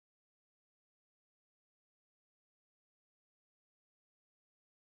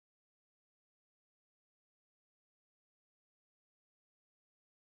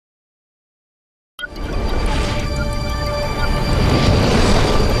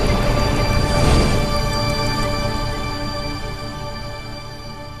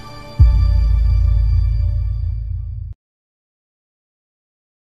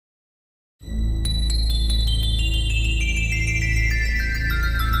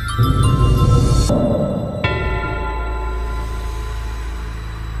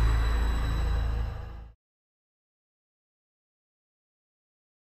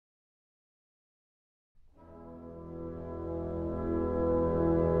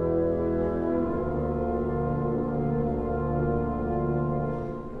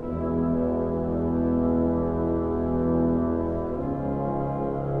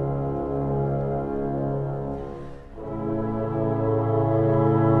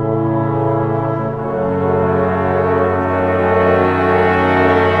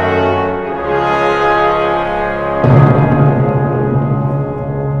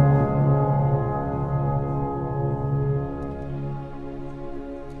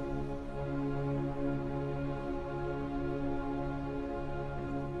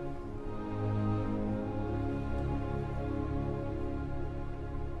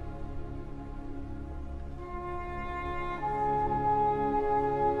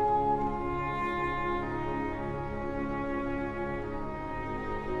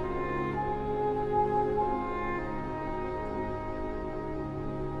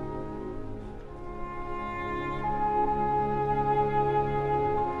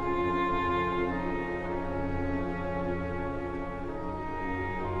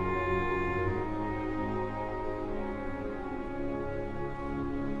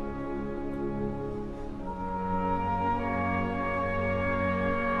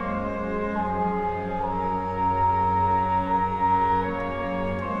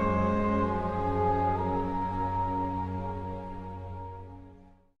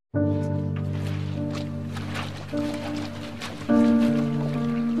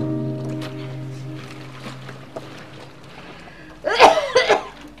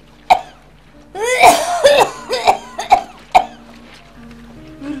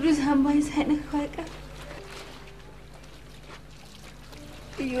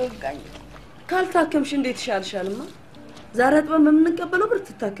ካልታከምሽ እንዴት ይሻልሻልማ ዛሬ አጥበን በመንቀበለው ብር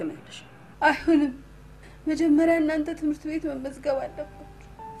ትታከሚያለሽ አይሁንም መጀመሪያ እናንተ ትምህርት ቤት መመዝገብ አለበት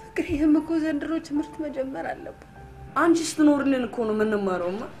ፍቅሬም እኮ ዘንድሮ ትምህርት መጀመር አለበት አንቺ ስትኖርልን እኮ ነው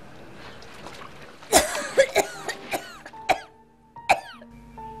ምንማረውማ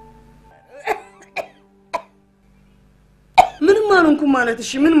ምንም አልሆንኩም ማለት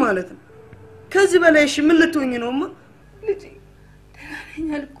እሺ ምን ማለት ነው ከዚህ በላይ እሺ ምን ልትሆኚ ነውማ ልጅ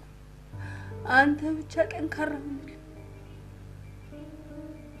ደህና ነኝ አንተ ብቻ ጠንካራ ነህ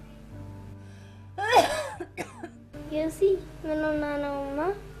የሲ ምንና ነውማ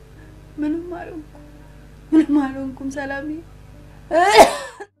ምንም አልሆንኩም ሰላሜ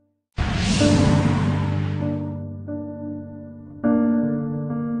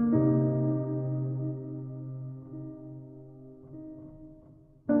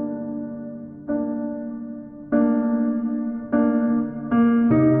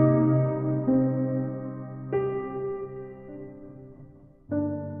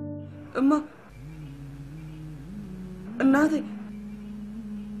እናቴ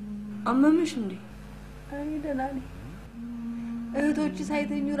አመመሽ እንዴ አይ ደህና ነኝ እህቶች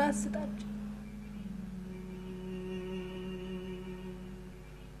ሳይተኙ ራስ ስጣቸው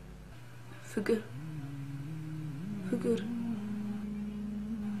ፍቅር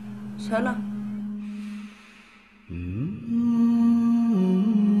ሰላም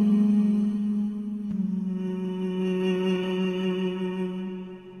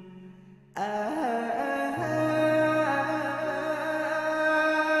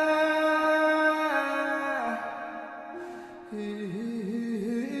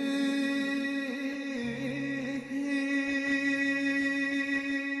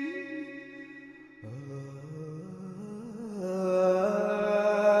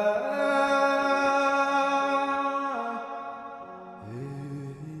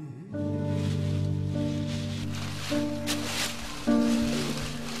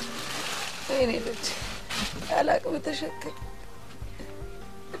ተሸከም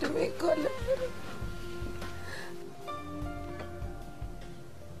እድሜ ቆለ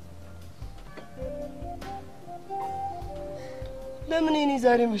ለምን እኔ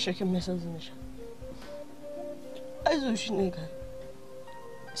ዛሬ መሸከም ያሳዝነሻል አይዞሽ ነገ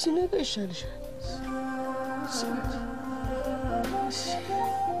ሲነጋ ይሻልሻል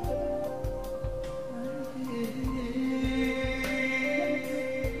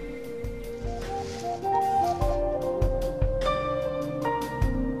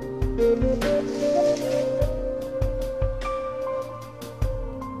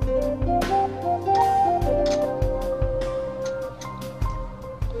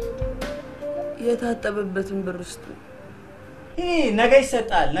የታጠበበትን ብር ውስጥ ነገ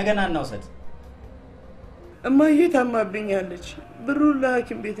ይሰጣል ነገና እናውሰድ እማዬ ታማብኛለች ብሩን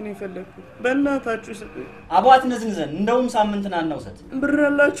ለሐኪም ቤት ነው የፈለኩት በእናታችሁ ስጡኝ አባት ነዝንዘን እንደውም ሳምንትና እናውሰት ብር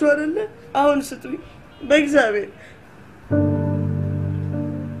አላችሁ አይደለ አሁን ስጡኝ በእግዚአብሔር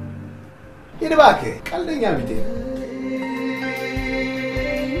ይድባክ ቀልደኛ ቢጤ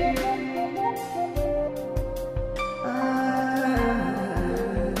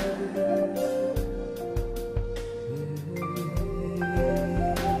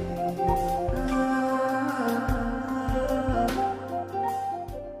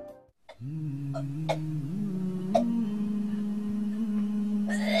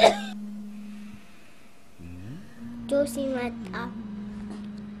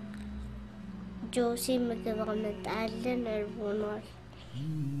ጆሲ ምግብ አመጣልን እርቦናል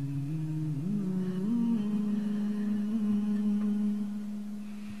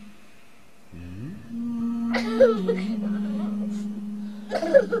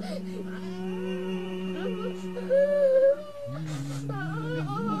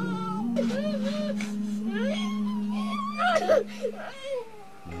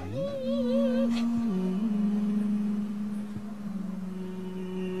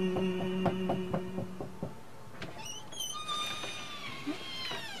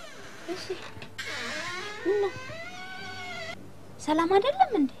ሰላም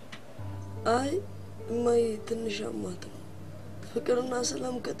አይደለም እንዴ አይ ማይ ትንሽ አማት ፍቅርና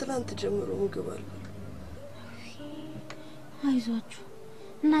ሰላም ከትላንት ጀምሮ ምግብ አለ አይዟችሁ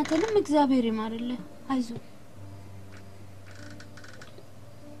እናንተንም እግዚአብሔር ይማርልህ አይዞ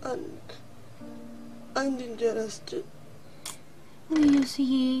አንድ እንጀራስጭ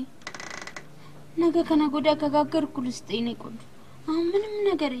ወይዬ ነገ ከነገ ወዲያ ከጋገርኩ ልስጤኝ ነው ቆንጆ አሁን ምንም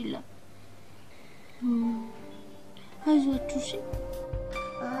ነገር የለም አይዟችሁ እሺ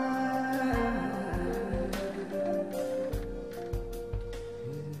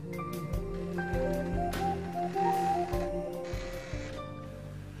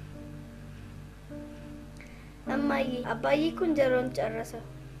እማዬ አባዬ እንጀራውን ጨረሰ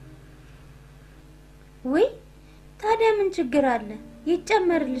ወይ ታዲያ ምን ችግር አለ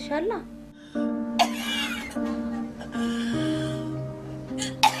ይጨመርልሻል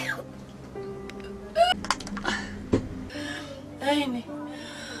አይኔ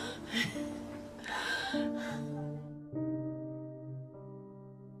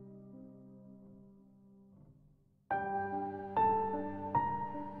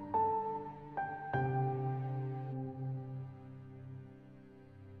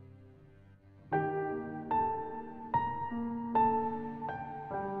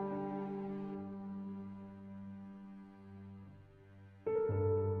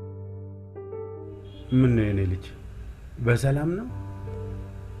ምን ነው የኔ ልጅ በሰላም ነው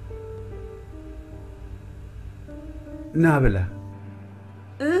ና ብላ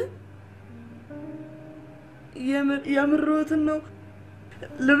የምሮትን ነው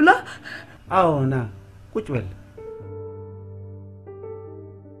ልብላ አዎ ና ቁጭ በል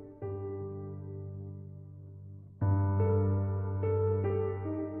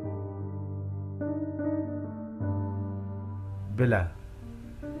ብላ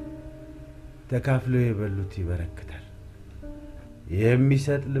ተካፍሎ የበሉት ይበረክታል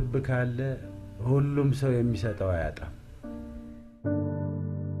የሚሰጥ ልብ ካለ ሁሉም ሰው የሚሰጠው አያጣም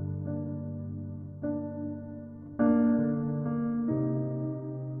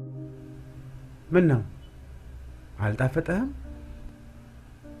ምን ነው አልጣፈጠህም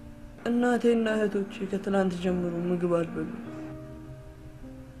እናቴና እህቶቼ ከትላንት ጀምሮ ምግብ አልበሉ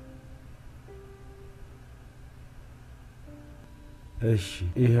እሺ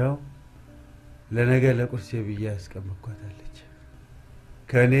ይሄው ለነገ ለቁርስ ብዬ አስቀምጥኳታለች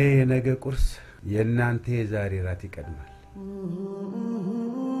ከኔ የነገ ቁርስ የእናንተ የዛሬ ራት ይቀድማል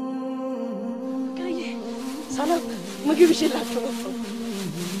ሰላም ምግብ ይሽላችሁ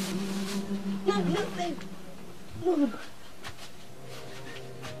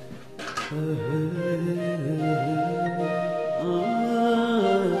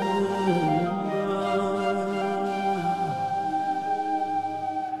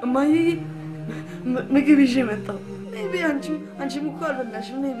ማይ ምግብ ይዤ መጣሁ ነቢ አንቺም እኮ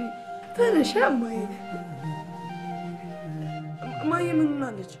አልበላሽም ነቢ ተነሽ ማይ ምን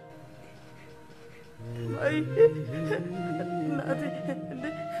ሆናለች ማይ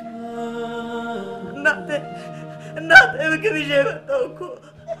እናቴ ምግብ ይዤ መጣሁ እኮ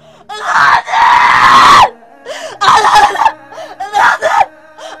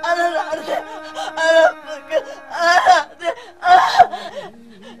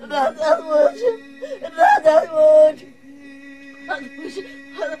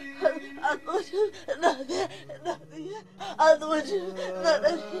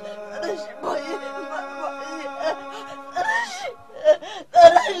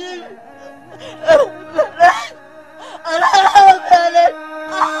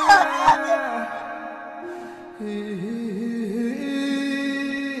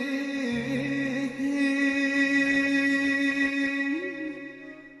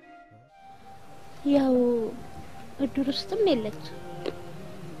ያው እድር ውስጥም የለች።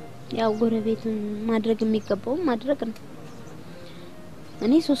 ያው ጎረቤትን ማድረግ የሚገባው ማድረግ ነው።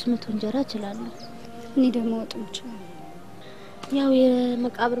 እኔ 300 እንጀራ እችላለሁ። እኔ ደግሞ ወጥ እችላለሁ። ያው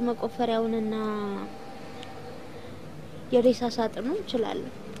የመቃብር መቆፈሪያውንና የሬሳ ሳጥኑን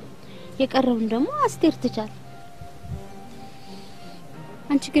እችላለሁ። የቀረውን ደግሞ አስቴር ትቻል።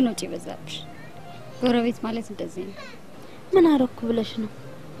 አንቺ ግን ወጪ በዛብሽ። ጎረቤት ማለት እንደዚህ ነው። ምን አረኩ ብለሽ ነው?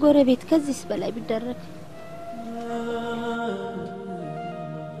 ጎረቤት ከዚህስ በላይ ቢደረግ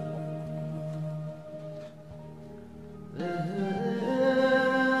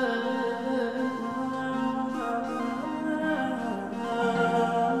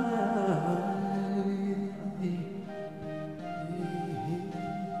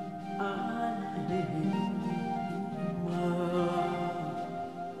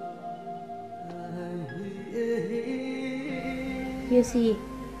የሲዬ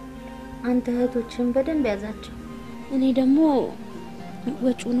አንተ እህቶችን በደንብ ያዛቸው። እኔ ደግሞ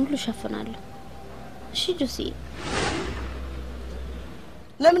ወጪውን ሁሉ ሸፍናለሁ። እሺ ጆሲ?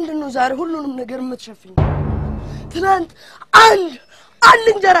 ለምንድን ነው ዛሬ ሁሉንም ነገር የምትሸፍኝ? ትናንት አንድ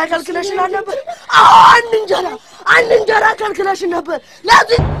እንጀራ ከልክለሽና ነበር። አዎ አንድ እንጀራ ከልክለሽ ነበር።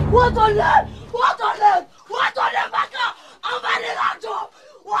 ለዚህ ወጦለት በቃ አባለራቸው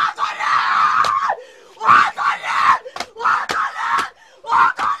ወጦለት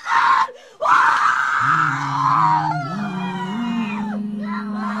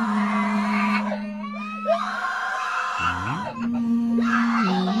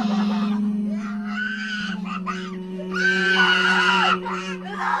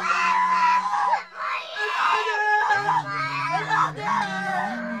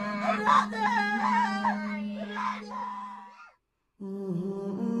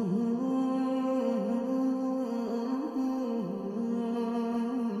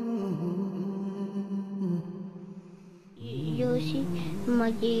ዮሲ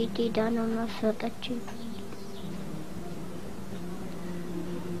ማጄቴ ዳና ናፈቀችኝ።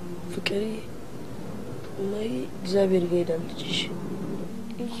 ፍቅሬ ማይ እግዚአብሔር ጋር ሄዳለች።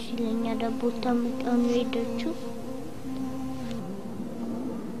 እሺ ለኛ ዳቦ ታመጣው ነው ሄደችው።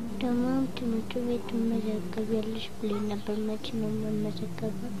 ደግሞ ትምህርት ቤት መዘገቢያለሽ ብለኝ ነበር። መቼ ነው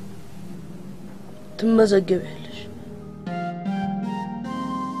መመዘገበው? ትመዘገቢያለሽ።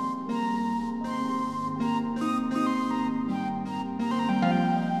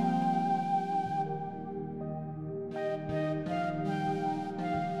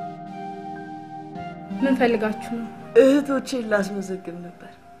 ምን ፈልጋችሁ ነው? እህቶቼን ላስመዘግብ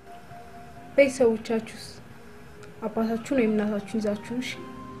ነበር። ቤተሰቦቻችሁስ? አባታችሁን ወይም እናታችሁን ይዛችሁ? እሺ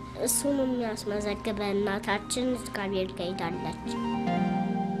እሱን የሚያስመዘግበ እናታችን እግዚአብሔር ጋር ሄዳለች።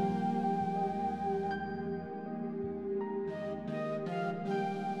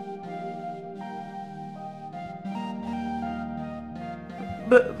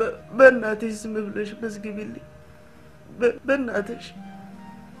 በእናትሽ ዝም ብለሽ መዝግቢልኝ። በእናትሽ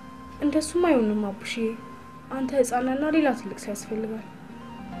እንደሱም አይሆንም አቡሽ። አንተ ህፃንና ሌላ ትልቅ ሰው ያስፈልጋል።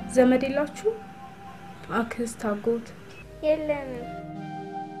 ዘመድ የላችሁ? አክስት፣ አጎት? የለንም።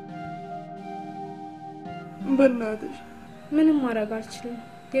 በእናትሽ ምንም ማድረግ አልችልም።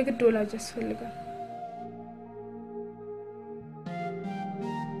 የግድ ወላጅ ያስፈልጋል።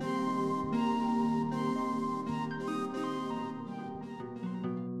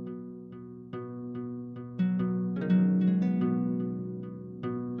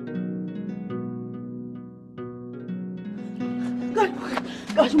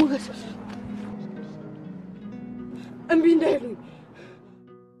 ጋሽ ሞገስ እምቢ እንዳይሉኝ።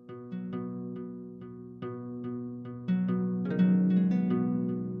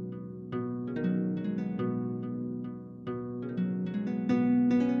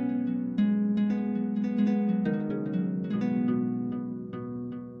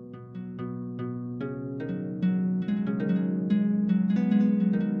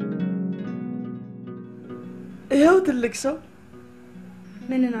 ይኸው ትልቅ ሰው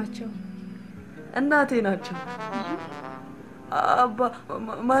ምን ናቸው? እናቴ ናቸው። አባ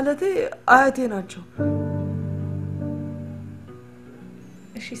ማለቴ አያቴ ናቸው።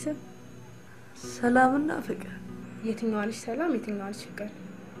 እሺ ስም? ሰላምና ፍቅር። የትኛዋ ልጅ ሰላም፣ የትኛዋ ልጅ ፍቅር?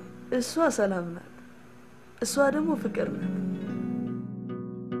 እሷ ሰላም ናት፣ እሷ ደግሞ ፍቅር ናት።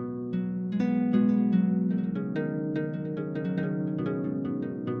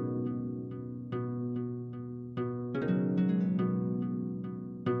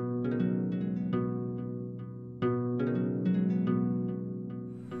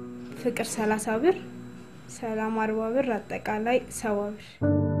 ፍቅር 30 ብር፣ ሰላም 40 ብር፣ አጠቃላይ 70 ብር።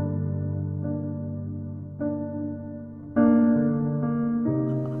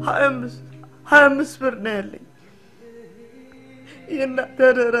 ሀያ 25 ብር ነው ያለኝ የእናት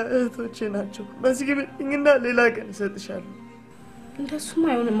አደራ እህቶቼ ናቸው መስጊብኝና ሌላ ቀን እሰጥሻለሁ እንደሱም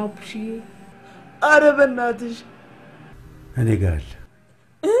አይሆንም አቡሽዬ ኧረ በእናትሽ እኔ ጋር አለ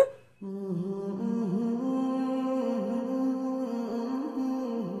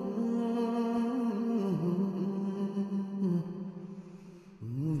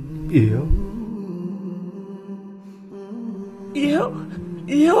ይኸው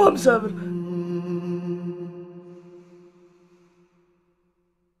 50 ብር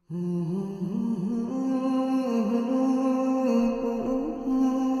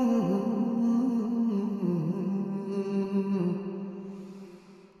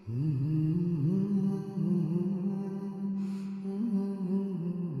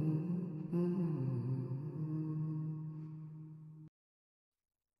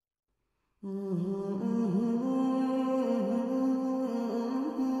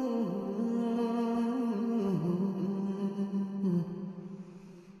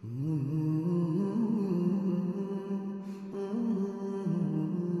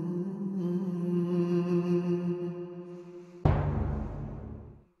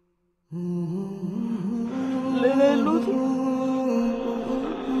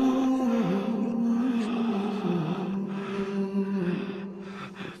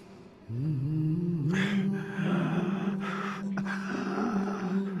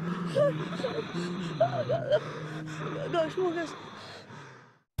ጋሽ ሞገስ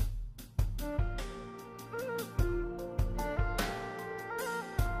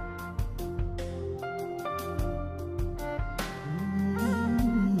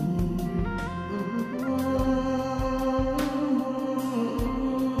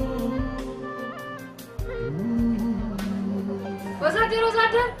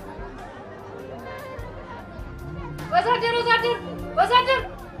ወዛደር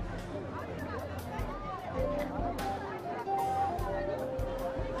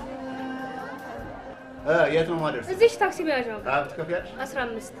የት ነው ማደርስ እዚህ ታክሲ በያዣው ታክሲ ከፍያለሽ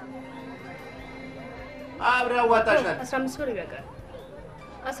 15 አብሬ አዋጣሻል 15 ብር ይበቃል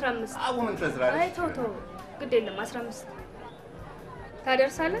 15 አቡ ምን ትዝራለሽ አይ ተው ግድ የለም 15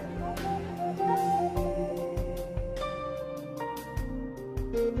 ታደርሳለህ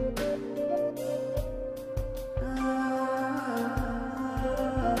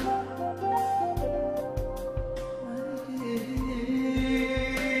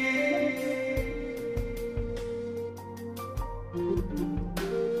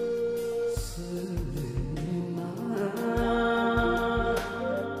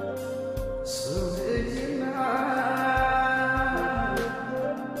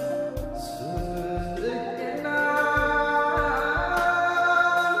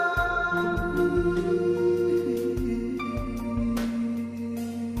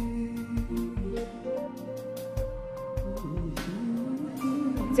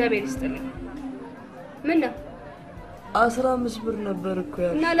እግዚአብሔር ይስጥልኝ ምን ነው 15 ብር ነበር እኮ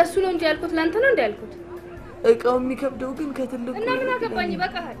ያለው እና ለሱ ነው እንጂ ያልኩት ላንተ ነው እንዴ ያልኩት እቃው የሚከብደው ግን ከትልቁ እና ምን አገባኝ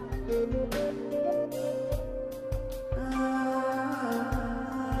በቃሃል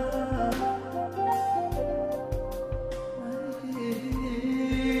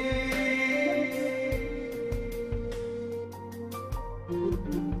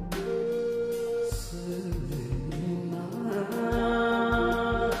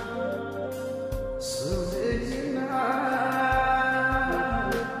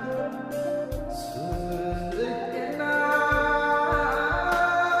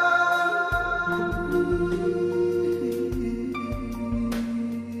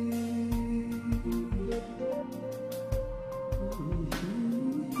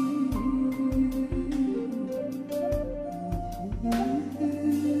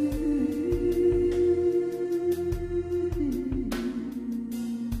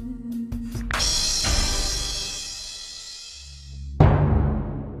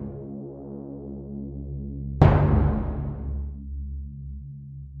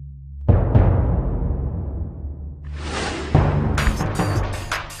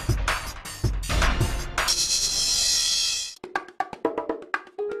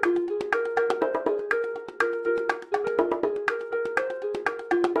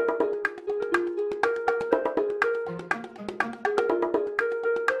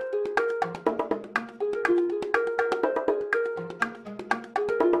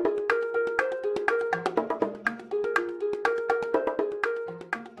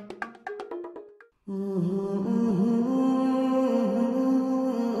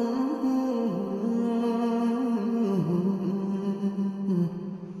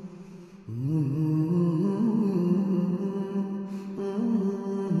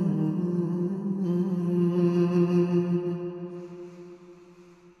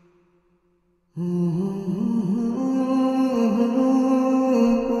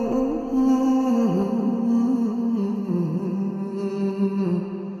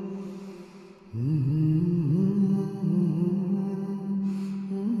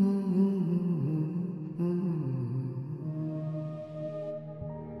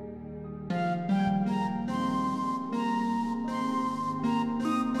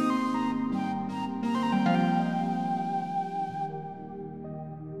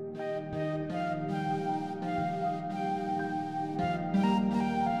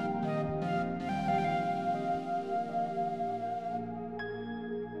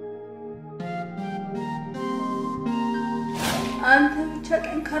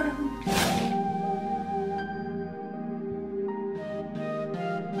ጠንካራ ነው።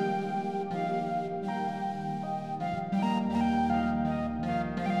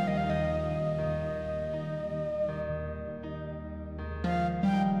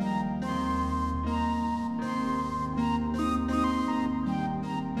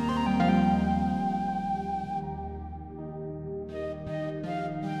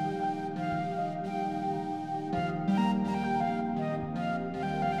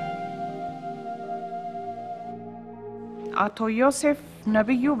 አቶ ዮሴፍ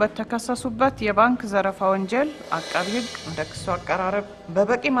ነብዩ በተከሰሱበት የባንክ ዘረፋ ወንጀል አቃቢ ሕግ እንደ ክሱ አቀራረብ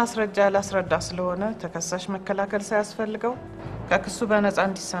በበቂ ማስረጃ ያላስረዳ ስለሆነ ተከሳሽ መከላከል ሳያስፈልገው ከክሱ በነፃ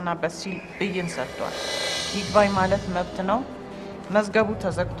እንዲሰናበት ሲል ብይን ሰጥቷል። ይግባኝ ማለት መብት ነው። መዝገቡ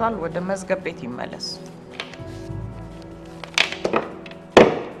ተዘግቷል። ወደ መዝገብ ቤት ይመለስ።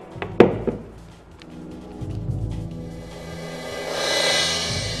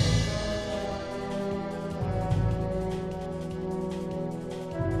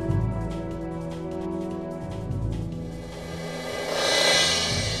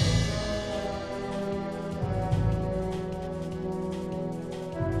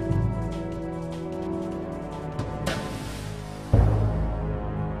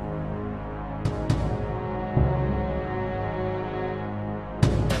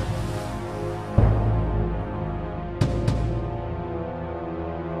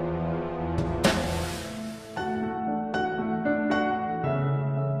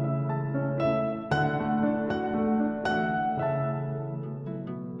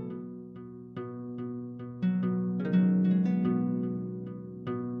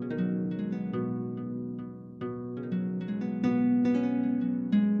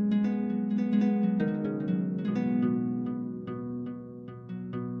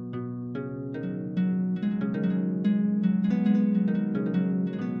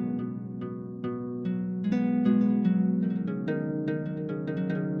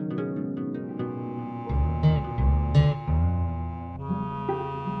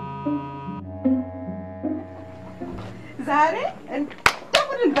 ዛሬ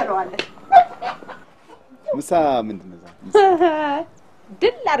እንደምን እንበለዋለን? ምሳ ምንድነው?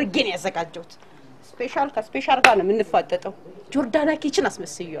 ድል አድርጌ ነው ያዘጋጀሁት። ስፔሻል ከስፔሻል ጋር ነው የምንፋጠጠው። ጆርዳና ኪችን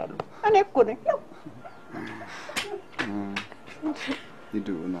አስመስየዋለሁ። እኔ እኮ ነኝ። ይዱ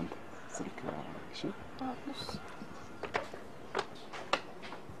እናንተ ስልክ እሺ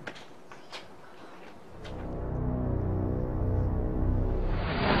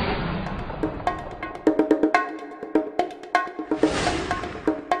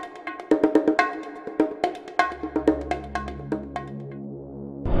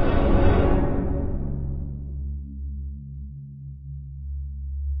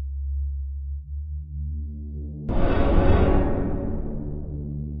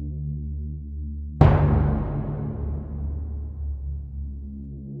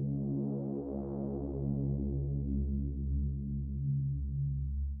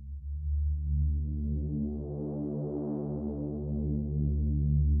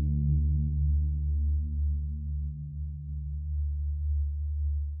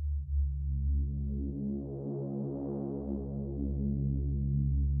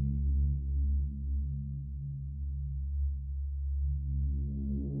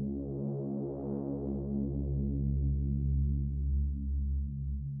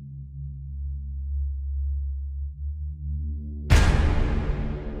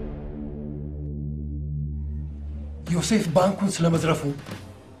ዮሴፍ ባንኩን ስለመዝረፉ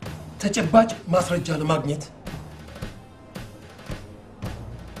ተጨባጭ ማስረጃ ለማግኘት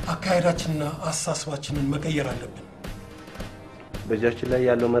አካሄዳችንና አሳስባችንን መቀየር አለብን። በእጃችን ላይ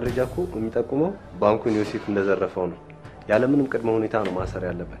ያለው መረጃ እኮ የሚጠቁመው ባንኩን ዮሴፍ እንደዘረፈው ነው። ያለ ምንም ቅድመ ሁኔታ ነው ማሰር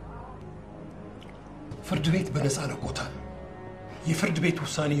ያለበት። ፍርድ ቤት በነፃ ለቆታል። የፍርድ ቤት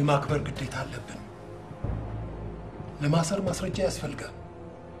ውሳኔ የማክበር ግዴታ አለብን። ለማሰር ማስረጃ ያስፈልጋል።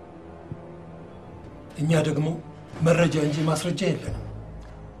 እኛ ደግሞ መረጃ እንጂ ማስረጃ የለንም።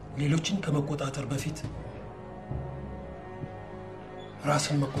 ሌሎችን ከመቆጣጠር በፊት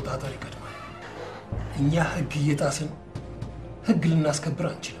ራስን መቆጣጠር ይቀድማል። እኛ ህግ እየጣስን ህግ ልናስከብር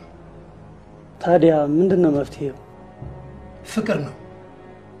አንችልም። ታዲያ ምንድነው መፍትሄው? ፍቅር ነው።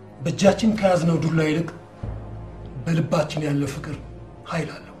 በእጃችን ከያዝነው ዱላ ይልቅ በልባችን ያለው ፍቅር ኃይል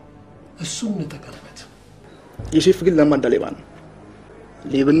አለው። እሱን እንጠቀምበት። ዮሴፍ ግን ለማዳ ሌባ ነው።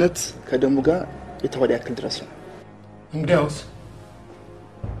 ሌብነት ከደሙ ጋር የተዋደ ያክል ድረስ ነው። እንግዲያውስ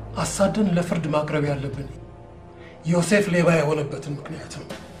አሳደን ለፍርድ ማቅረብ ያለብን ዮሴፍ ሌባ የሆነበትን ምክንያት ነው።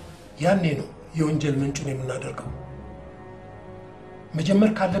 ያኔ ነው የወንጀል ምንጩን የምናደርገው። መጀመር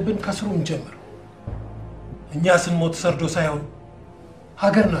ካለብን ከስሩ እንጀምር። እኛ ስንሞት ሰርዶ ሳይሆን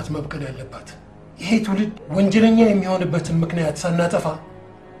ሀገር ናት መብቀል ያለባት። ይሄ ትውልድ ወንጀለኛ የሚሆንበትን ምክንያት ሳናጠፋ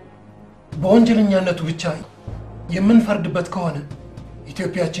በወንጀለኛነቱ ብቻ የምንፈርድበት ከሆነ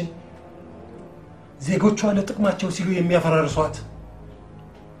ኢትዮጵያችን ዜጎቿ ለጥቅማቸው ሲሉ የሚያፈራርሷት፣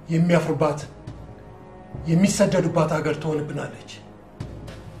 የሚያፍሩባት፣ የሚሰደዱባት ሀገር ትሆንብናለች።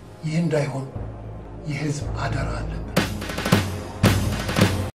 ይህ እንዳይሆን የህዝብ አደራ አለብን።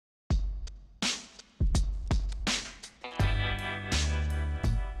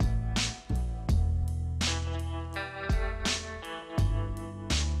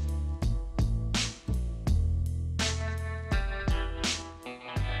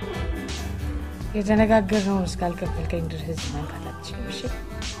 የተነጋገርነውን እስካልከፈልከኝ ድረስ ህዝብ መንካት አትችልም። እሺ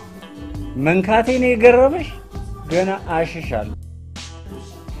መንካቴ ነው የገረመሽ? ገና አሽሻለሁ።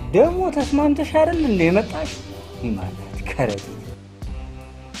 ደግሞ ተስማምተሽ አይደል እንደ የመጣሽ ማለት ከረጢ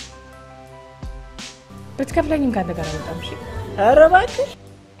ብትከፍለኝም ካንተ ጋር አልወጣም። እሺ ኧረ እባክሽ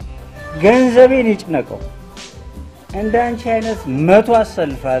ገንዘቤን ይጭነቀው። እንዳንቺ አይነት 100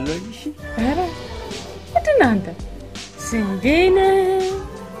 አሰልፋለሁ። እሺ ኧረ ምንድን ነህ አንተ? ስንዴ ነህ?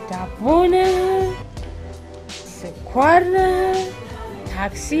 ዳቦ ነህ? ስኳር ነህ?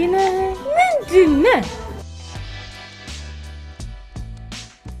 ታክሲ ነህ? ምንድን ነህ?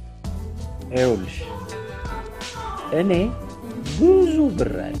 ይኸውልሽ እኔ ብዙ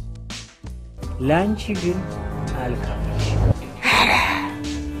ብር አለ፣ ላንቺ ግን አልከፍልሽም። ኧረ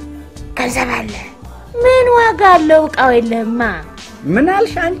ገንዘብ አለ፣ ምን ዋጋ አለው? ዕቃው የለህማ። ምን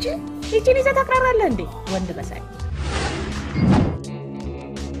አልሽ አንቺ? ይቺን ይዘህ ታቅራራለህ እንዴ ወንድ መሳይ?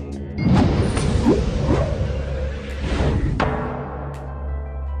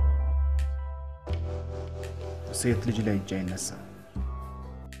 ሴት ልጅ ላይ እጅ አይነሳም።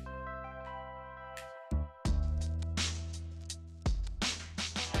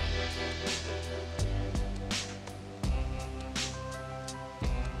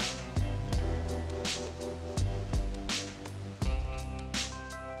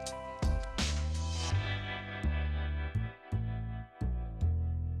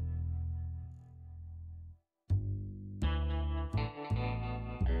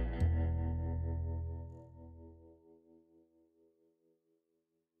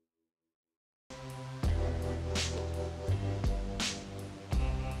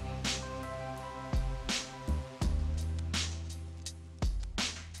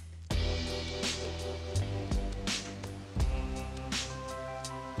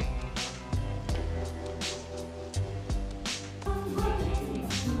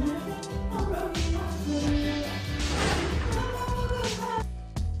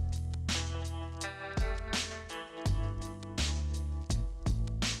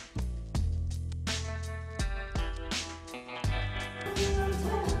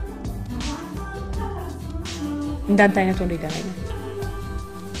 እንዳንተ አይነት ወንድ ይደረኝ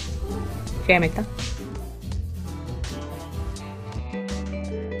ፊያመታ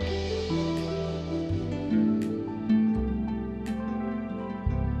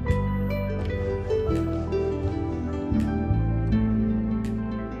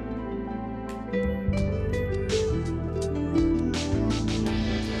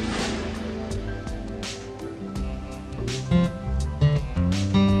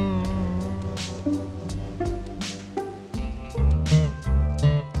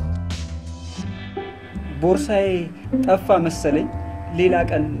ቦርሳዬ ጠፋ መሰለኝ። ሌላ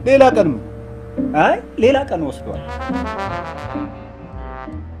ቀን አይ ሌላ ቀን ወስዷል።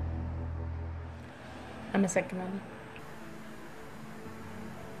 አመሰግናለሁ።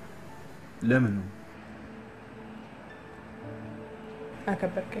 ለምን ነው?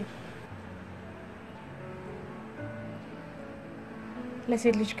 አከበርከኝ።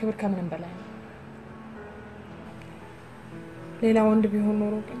 ለሴት ልጅ ክብር ከምንም በላይ ነው። ሌላ ወንድ ቢሆን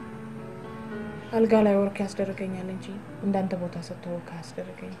ኖሮ ግን አልጋ ላይ ወርክ ያስደርገኛል እንጂ እንዳንተ ቦታ ሰጥቶ ወርክ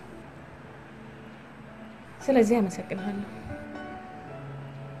ያስደርገኝ። ስለዚህ አመሰግናለሁ።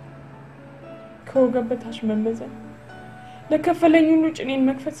 ከወገብ በታች መመዘን ለከፈለኝ ሁሉ ጭኔን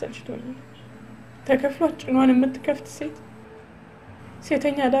መክፈት ሰልችቶኛል። ተከፍሏት ጭኗን የምትከፍት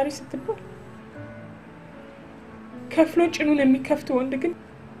ሴተኛ አዳሪ ስትባል ከፍሎ ጭኑን የሚከፍት ወንድ ግን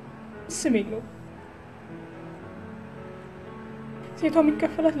ስም የለውም። ሴቷ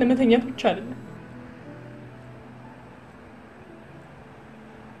የሚከፈላት ለመተኛት ብቻ አይደለም፣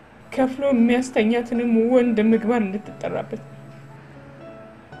 ከፍሎ የሚያስተኛትንም ወንድ ምግባር እንድትጠራበት።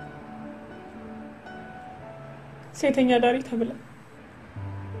 ሴተኛ አዳሪ ተብላ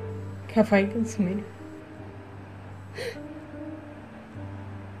ከፋይ ግን ስሜ ነው።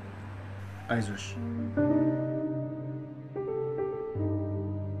 አይዞሽ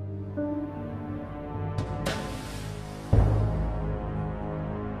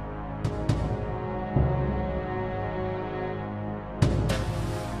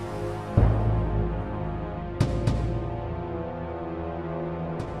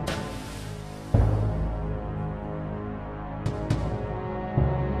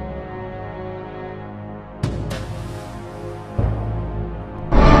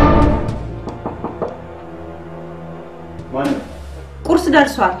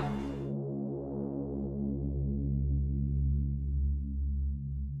ደርሷል።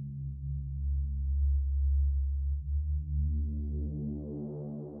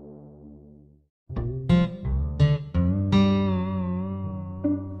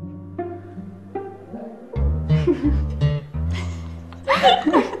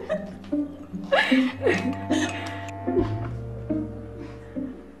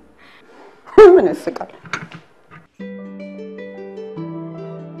 ምን ያስቃል?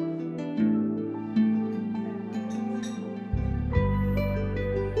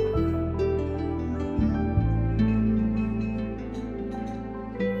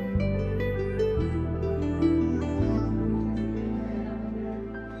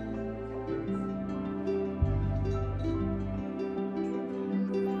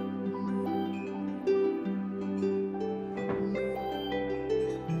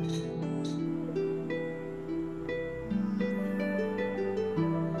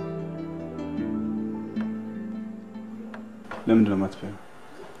 ለምንድን ነው የማትፈይው?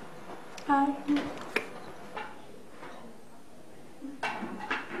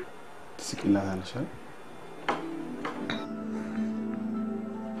 ትስቂላታለሽ አይደል?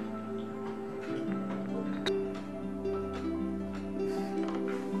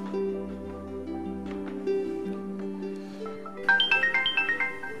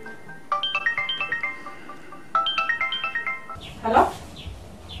 ሄሎ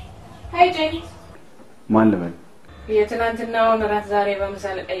ሃይ ጄምስ ማን ልበል? የትናንትናውን ራት ዛሬ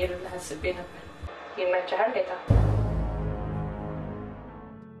በምሳሌ ቀይርልህ አስቤ ነበር። ይመችሃል ጌታ?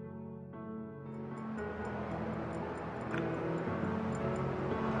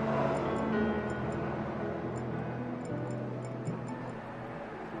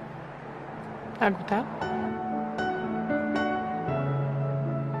 አግብታ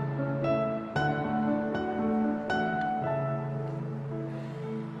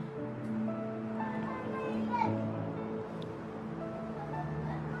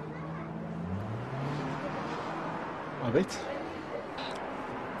አቤት።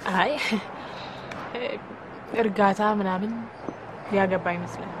 አይ እርጋታ ምናምን ያገባ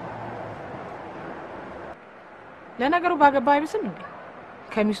ይመስላል። ለነገሩ ባገባ አይመስልም እንዴ?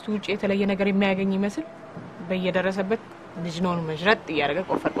 ከሚስቱ ውጪ የተለየ ነገር የሚያገኝ ይመስል በየደረሰበት ልጅ ነውን መጅረት ያረገ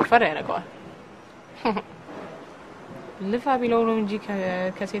ቆፈር ያረጋዋል። ልፋ ቢለው ነው እንጂ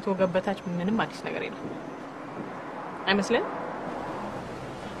ከሴት ወገበታች ምንም አዲስ ነገር የለም አይመስልም?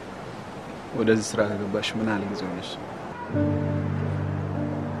 ወደዚህ ስራ ከገባሽ ምን አለ ጊዜ ሆነሽ?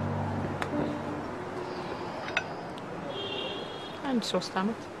 አንድ 3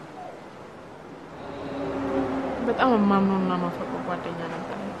 አመት። በጣም ማምኖና ማፈቀው ጓደኛ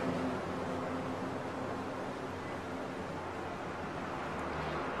ነበር።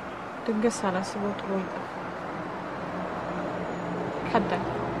 ድንገት ሳላስበው ጥሎ ይጠፋ። ከዳኝ።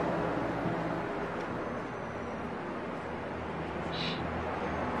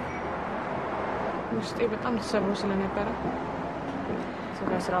 ውስጤ በጣም ተሰብሮ ስለነበረ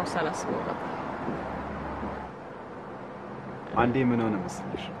ስራው ሳላስበው ገባ። አንዴ ምን ሆነ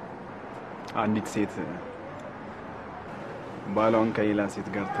መሰለሽ? አንዲት ሴት ባሏን ከሌላ ሴት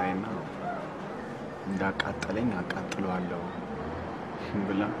ጋር ታይና እንዳቃጠለኝ አቃጥለዋለሁ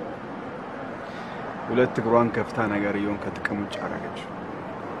ብላ ሁለት እግሯን ከፍታ ነገርየውን ከጥቅም ውጭ አደረገች።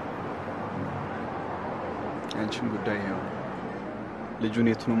 አንቺም ጉዳይ ነው። ልጁን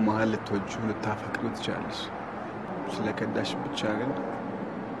የቱንም መሀል ልትወጂው ልታፈቅሩ ትችላለሽ። ስለከዳሽ ብቻ ግን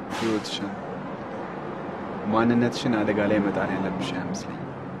ህይወትሽን ማንነትሽን አደጋ ላይ መጣል ያለብሽ አይመስለኝም።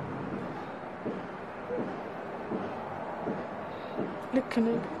 ልክ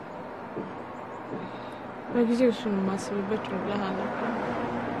ነው። በጊዜው እሱን ማስብበት ብለህ ነበር።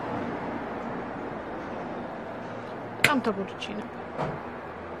 በጣም ተጎድቼ ነበር።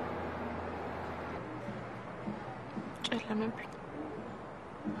 ጨለመብኝ።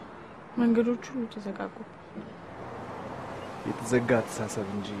 መንገዶቹ ሁሉ ተዘጋጉ። የተዘጋ አስተሳሰብ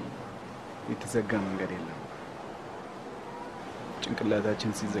እንጂ የተዘጋ መንገድ የለም።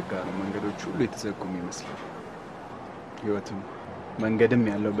 ጭንቅላታችን ሲዘጋ ነው መንገዶቹ ሁሉ የተዘጉ የሚመስለው። ህይወትም መንገድም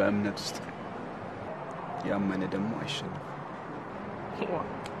ያለው በእምነት ውስጥ ነው። ያመነ ደግሞ አይሸነፍም።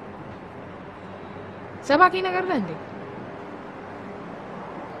 ሰባኪ ነገር ነህ እንዴ?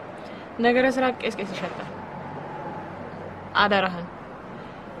 ነገረ ስራ ቄስ ይሸጣል። አደራህን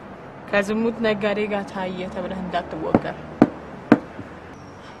ከዝሙት ነጋዴ ጋር ታየ ተብለህ እንዳትወቀር።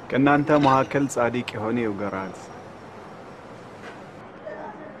 ከእናንተ መካከል ጻድቅ የሆነ ይውገራት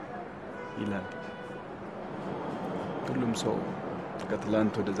ይላል። ሁሉም ሰው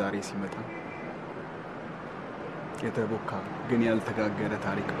ከትላንት ወደ ዛሬ ሲመጣ የተቦካ ግን ያልተጋገረ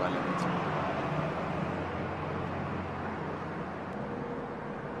ታሪክ ባለቤት ነው።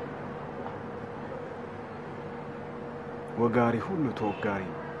 ወጋሪ ሁሉ ተወጋሪ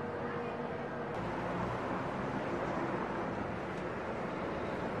ነው።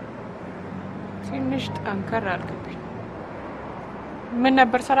 ትንሽ ጠንከር አልክብኝ። ምን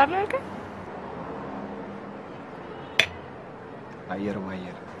ነበር ሰራለህ ያልከኝ? አየር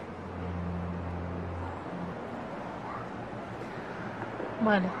ባየር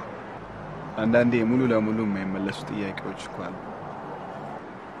ማለት አንዳንዴ ሙሉ ለሙሉ የማይመለሱ ጥያቄዎች እኮ አሉ።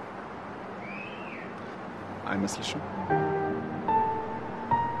 አይመስልሽም?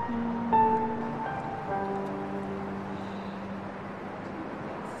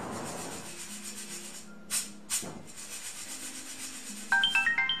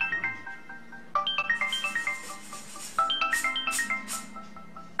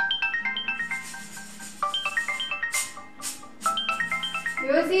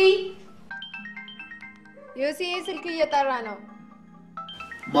 ዮሲ ስልክ እየጠራ ነው።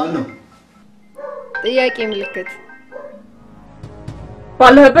 ማን ነው? ጥያቄ ምልክት።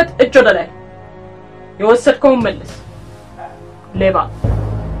 ባለህበት እጅ ወደ ላይ። የወሰድከውን መልስ። ሌባ።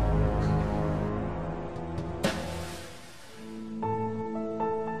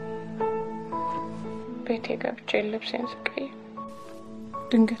 ቤቴ ገብቼ ልብሴን ስቀይር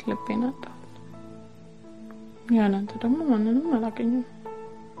ድንገት ልቤን አጣሁት። ያንተ ደግሞ ማንንም አላገኘም።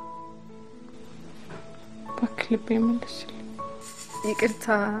 በክልቤ መልስልኝ። ይቅርታ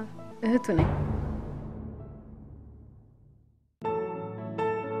እህቱ ነኝ።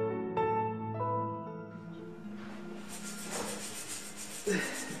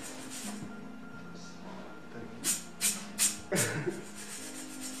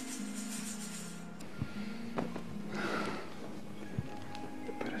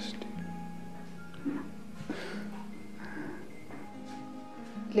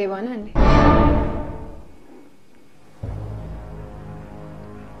 ሌባ ነህ እንዴ?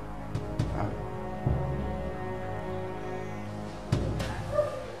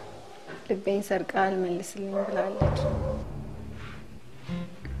 ልቤን ሰርቃል መልስልኝ ብላለች።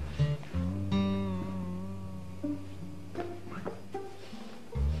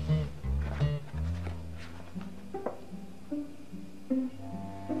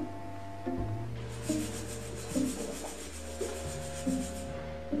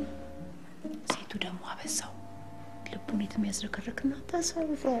 ሴቱ ደግሞ አበዛው። ልቡን የሚያዝረከረክና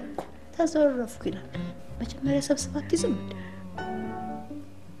ተዘረፍኩ ይላል። መጀመሪያ ሰብስባት ይዝም እንዴ?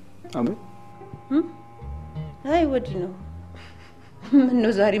 አሜን። አይ ወዲ ነው። ምን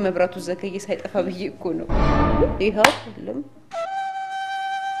ነው ዛሬ መብራቱ ዘገየ ሳይጠፋ ብዬ እኮ ነው። ይሄው ሁሉም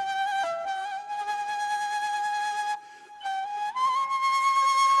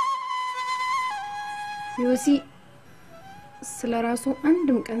ዮሲ ስለራሱ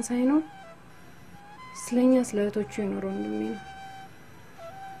አንድም ቀን ሳይኖር ስለኛ ስለእህቶቹ የኖረው እንደምን ነው።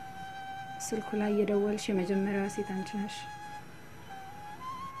 ስልኩ ላይ የደወልሽ የመጀመሪያዋ ሴት አንቺ ነሽ።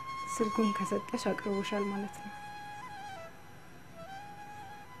 ስልኩን ከሰጠሽ አቅርቦሻል ማለት ነው።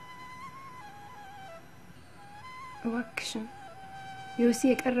 እባክሽን ዮሲ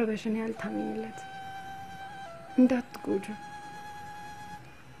የቀረበሽን ያህል ታመኝለት፣ እንዳትጎጁ።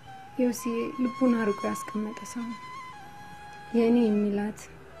 ዮሲ ልቡን አርቆ ያስቀመጠ ሰው የኔ የሚላት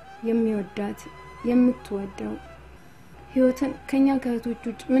የሚወዳት የምትወደው ህይወትን ከኛ ከእህቶች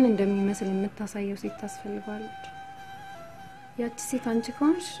ውጭ ምን እንደሚመስል የምታሳየው ሴት ታስፈልጋለች። ያቺ ሴት አንቺ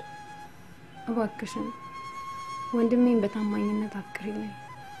ከሆንሽ እባክሽን ወንድሜን በታማኝነት አፍቅሪልኝ።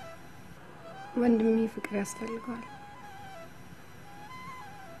 ወንድሜ ፍቅር ያስፈልጋል።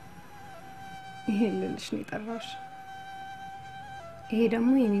 ይሄ ልልሽ ነው የጠራሽ። ይሄ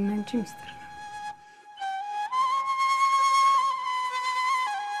ደግሞ የኔና አንቺ ሚስጥር ነው።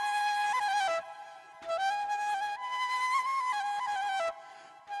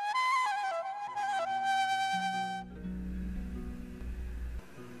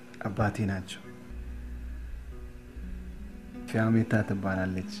 አባቴ ናቸው። ፊያሜታ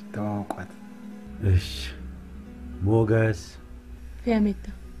ትባላለች። ተዋውቋት። እሺ ሞገስ። ፊያሜታ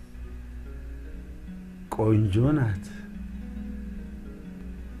ቆንጆ ናት።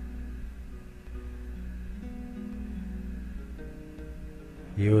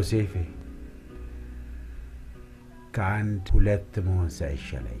 ዮሴፌ ከአንድ ሁለት መሆን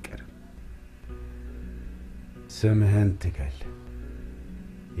ሳይሻል አይቀርም። ስምህን ትገል።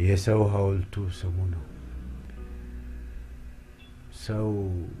 የሰው ሐውልቱ ስሙ ነው። ሰው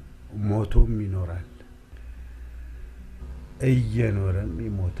ሞቶም ይኖራል፣ እየኖረም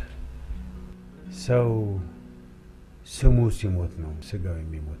ይሞታል። ሰው ስሙ ሲሞት ነው ስጋው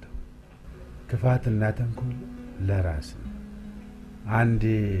የሚሞተው። ክፋትና ተንኮል ለራስ ነው። አንዴ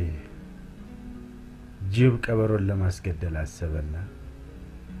ጅብ ቀበሮን ለማስገደል አሰበና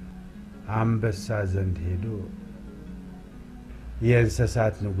አንበሳ ዘንድ ሄዶ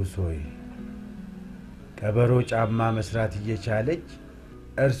የእንስሳት ንጉሥ ሆይ ቀበሮ ጫማ መስራት እየቻለች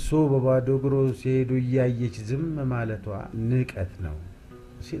እርሶ በባዶ እግሩ ሲሄዱ እያየች ዝም ማለቷ ንቀት ነው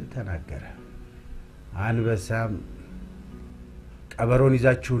ሲል ተናገረ። አንበሳም ቀበሮን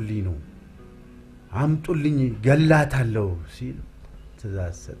ይዛችሁልኝ ነው አምጡልኝ ገላታለሁ ሲል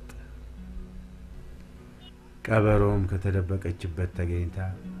ትእዛዝ ሰጠ። ቀበሮም ከተደበቀችበት ተገኝታ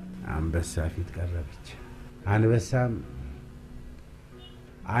አንበሳ ፊት ቀረበች። አንበሳም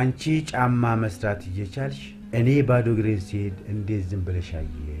አንቺ ጫማ መስራት እየቻልሽ እኔ ባዶ እግሬን ሲሄድ እንዴት ዝም ብለሽ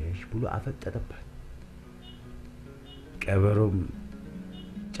አየሽ ብሎ አፈጠጠባት። ቀበሮም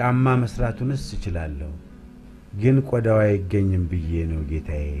ጫማ መስራቱንስ እችላለሁ ግን ቆዳው አይገኝም ብዬ ነው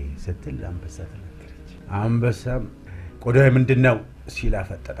ጌታዬ ስትል አንበሳ ተናገረች። አንበሳም ቆዳው ምንድነው ሲል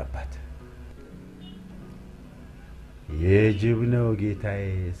አፈጠጠባት። የጅብ ነው ጌታዬ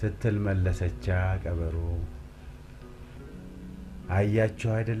ስትል መለሰቻ። ቀበሮ አያችሁ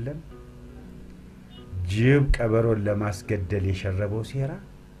አይደለም ጅብ ቀበሮን ለማስገደል የሸረበው ሴራ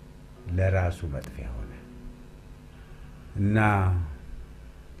ለራሱ መጥፊያ ሆነ እና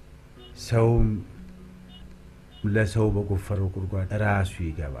ሰውም ለሰው በቆፈረው ጉድጓድ ራሱ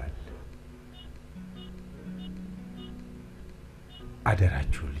ይገባል።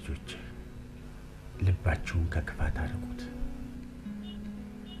 አደራችሁ ልጆች ልባችሁን ከክፋት አርቁት።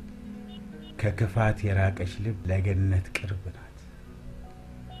 ከክፋት የራቀች ልብ ለገነት ቅርብ ናት።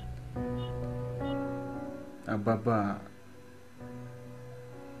 አባባ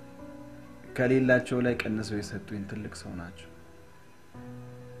ከሌላቸው ላይ ቀንሰው የሰጡኝ ትልቅ ሰው ናቸው።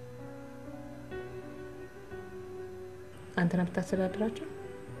 አንተ ነህ የምታስተዳድራቸው?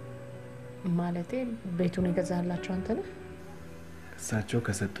 ማለቴ ቤቱን የገዛህላቸው አንተ ነህ? እሳቸው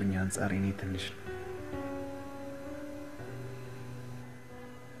ከሰጡኝ አንጻር እኔ ትንሽ ነው።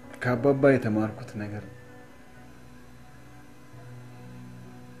 ከአባባ የተማርኩት ነገር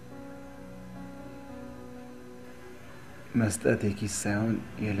መስጠት የኪስ ሳይሆን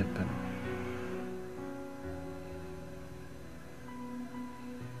የልብ ነው።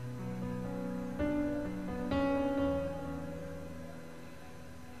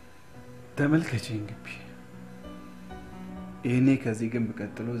 ተመልከቼኝ ግቢ ይሄኔ ከዚህ ግንብ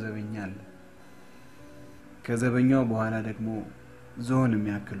ቀጥሎ ዘበኛ አለ። ከዘበኛው በኋላ ደግሞ ዞን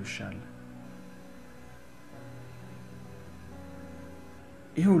የሚያክል ውሻ አለ።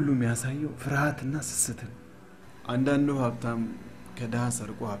 ይሄ ሁሉ የሚያሳየው ፍርሃትና ስስትን። አንዳንዱ ሀብታም ከድሃ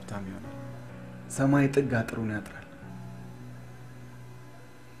ሰርቆ ሀብታም ይሆናል። ሰማይ ጥግ አጥሩን ያጥራል።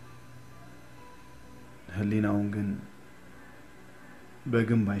 ህሊናውን ግን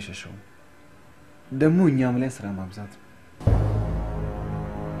በግንብ አይሸሸውም። ደግሞ እኛም ላይ ስራ ማብዛት ነው።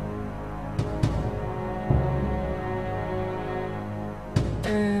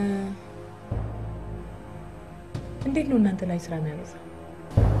 እንዴት ነው እናንተ ላይ ስራ የሚያበዛ?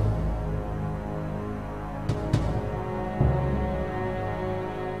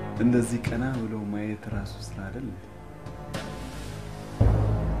 እንደዚህ ቀና ብሎ ማየት ራሱ ስራ አይደል?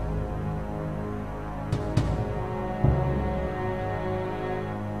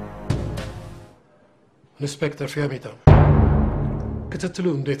 ኢንስፔክተር ፊያሜታ ክትትሉ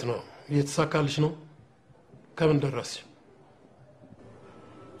እንዴት ነው? እየተሳካልሽ ነው? ከምን ደረስሽ?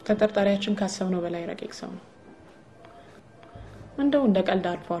 ተጠርጣሪያችን ካሰብነው በላይ ረቂቅ ሰው ነው። እንደው እንደ ቀልድ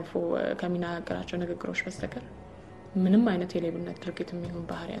አልፎ አልፎ ከሚናገራቸው ንግግሮች በስተቀር ምንም አይነት የሌብነት ድርጊት የሚሆን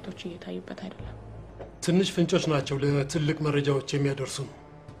ባህሪያቶች እየታዩበት አይደለም። ትንሽ ፍንጮች ናቸው ለትልቅ መረጃዎች የሚያደርሱ።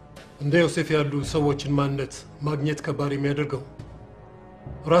 እንደ ዮሴፍ ያሉ ሰዎችን ማንነት ማግኘት ከባድ የሚያደርገው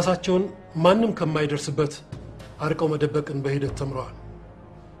ራሳቸውን ማንም ከማይደርስበት አርቀው መደበቅን በሂደት ተምረዋል።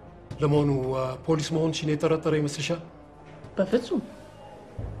 ለመሆኑ ፖሊስ መሆንሽን የጠረጠረ ይመስልሻል? በፍጹም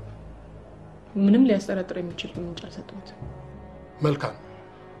ምንም ሊያስጠረጥር የሚችል ምንጭ አልሰጠሁትም። መልካም።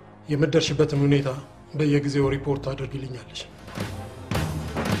 የምትደርሽበትን ሁኔታ በየጊዜው ሪፖርት አድርጊልኛለሽ።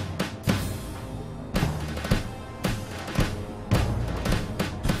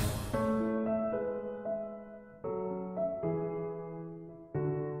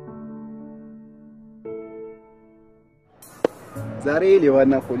 ዛሬ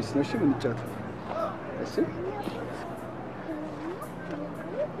ሌዋና ፖሊስ ነው። እሺ ምን ጫት? እሺ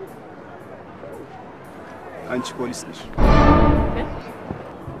አንቺ ፖሊስ ነሽ?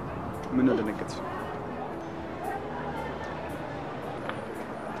 ምን እንደነገርሽ?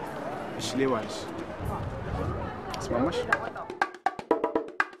 እሺ ሌዋ ነሽ? አስማማሽ?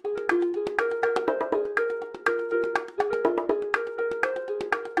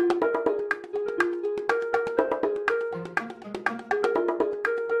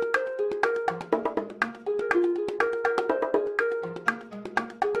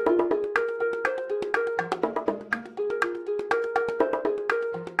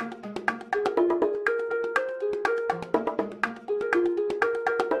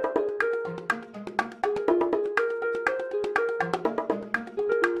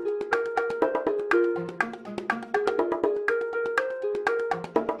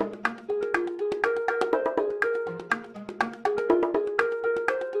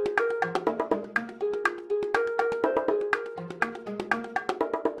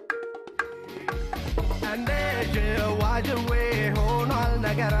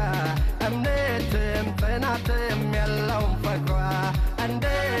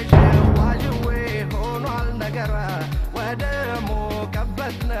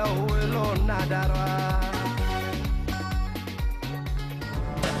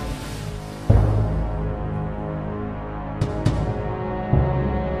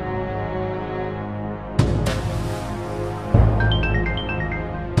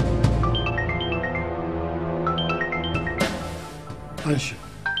 አንሺ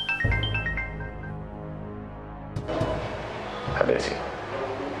አለሲ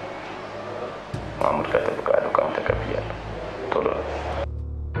ማሙድ ከተበቃሉ ካም ተቀብያለሁ ቶሎ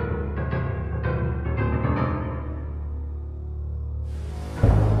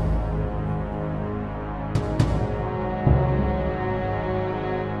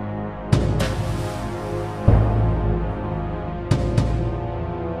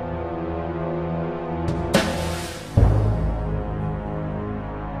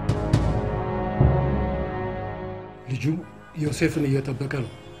ልጁ ዮሴፍን እየጠበቀ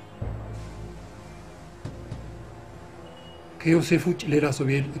ነው። ከዮሴፍ ውጭ ሌላ ሰው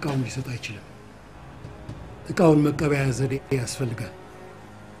ቢሄድ እቃውን ሊሰጥ አይችልም። እቃውን መቀበያ ዘዴ ያስፈልጋል።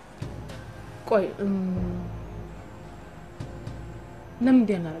 ቆይ ለምን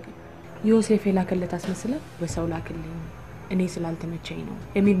ያናረገ ዮሴፍ የላከለት አስመስለ በሰው ላክልኝ እኔ ስላልተመቸኝ ነው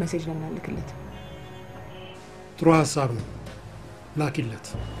የሚል ሜሴጅ ለምን አልክለት? ጥሩ ሐሳብ ነው። ላኪለት።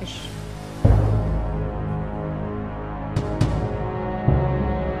 እሺ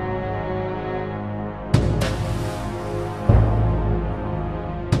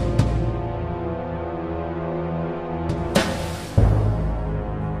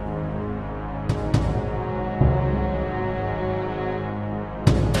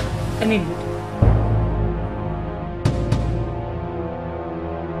እኔ ልሂድ።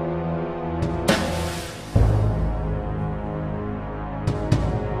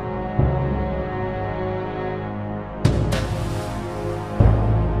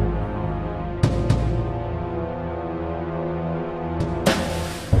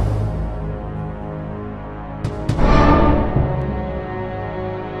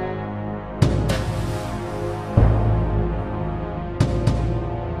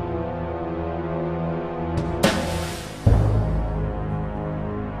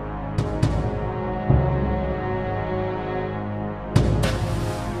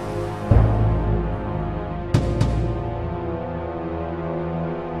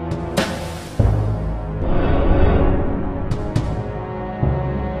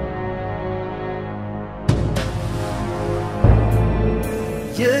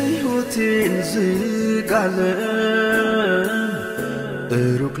 የህይወቴን ዝጋለ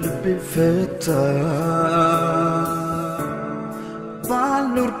ሩቅ ልቤ ፈታ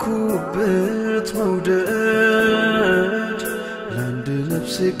ባልኖርኩበት መውደድ ለአንድ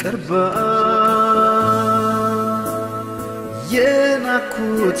ነፍሴ ቀርባ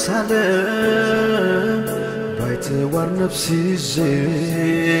የናኩት ሳለ ባይተዋር ነፍስ ይዤ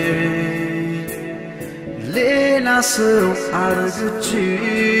ሌላ ሰው አረገች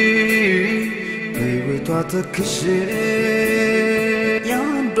በሕይወቷ ተክሼ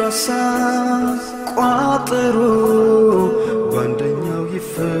ያንዷ ሀሳብ ቋጥሮ በአንደኛው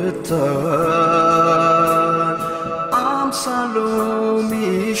ይፈታል አምሳሎም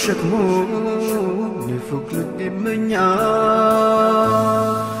ሸክሞ ንፉግ ልብ ይመኛል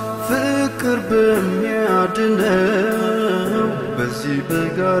ፍቅር በሚያድነው በዚህ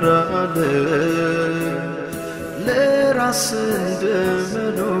በጋራ አለ ለራስ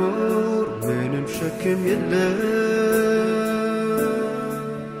እንደመኖር ምንም ሸክም የለም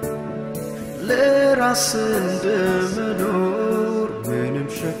ለራስ እንደመኖር ምንም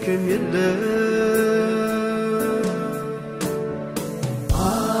ሸክም የለም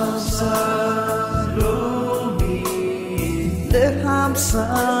አምሳሎሚ ለሃምሳ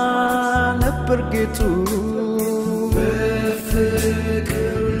ነበር ጌቱ በፍቅር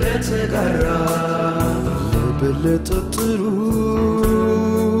ለተጋራ በለጠጥሩ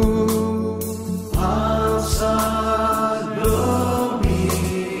አምሳሎሚ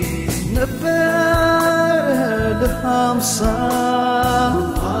ነበር ለሃምሳ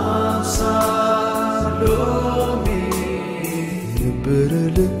አምሳሎሚ ነበር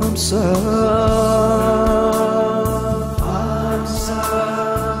ለሃምሳ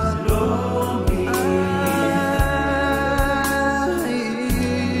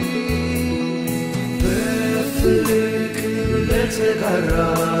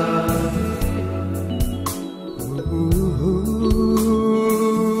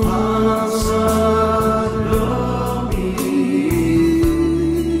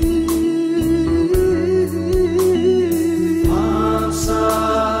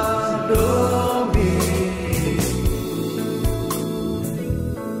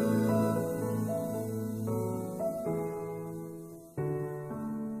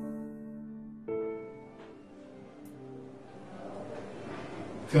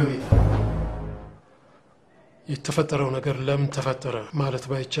ገሚታ የተፈጠረው ነገር ለምን ተፈጠረ ማለት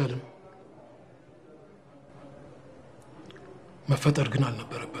ባይቻልም መፈጠር ግን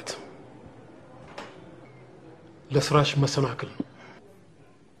አልነበረበትም። ለስራሽ መሰናክል ነው።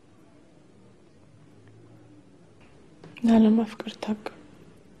 ላለማፍቀር ታውቅ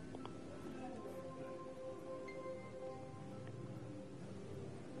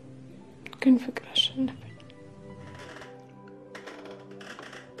ግን ፍቅር አሸነፈኝ።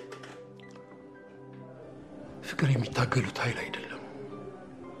 ፍቅር የሚታገሉት ኃይል አይደለም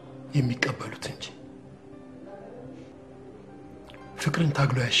የሚቀበሉት እንጂ። ፍቅርን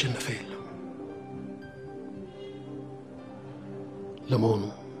ታግሎ ያሸነፈ የለም። ለመሆኑ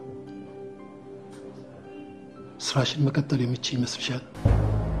ስራሽን መቀጠል የምትችይ ይመስልሻል?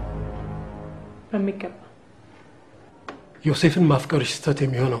 በሚገባ። ዮሴፍን ማፍቀርሽ ስህተት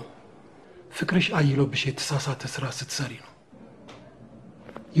የሚሆነው ፍቅርሽ አይሎብሽ የተሳሳተ ስራ ስትሰሪ ነው።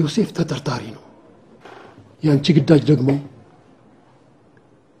 ዮሴፍ ተጠርጣሪ ነው። ያንቺ ግዳጅ ደግሞ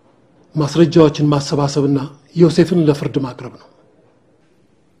ማስረጃዎችን ማሰባሰብና ዮሴፍን ለፍርድ ማቅረብ ነው።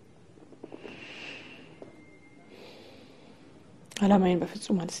 አላማዬን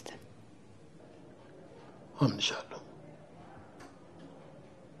በፍጹም አልስተም። አምንሻለሁ።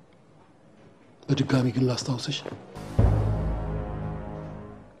 በድጋሚ ግን ላስታውስሽ፣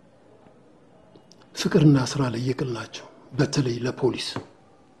 ፍቅርና ስራ ለየቅል ናቸው። በተለይ ለፖሊስ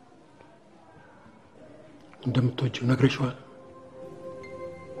እንደምትወጂው ነግረሽዋል?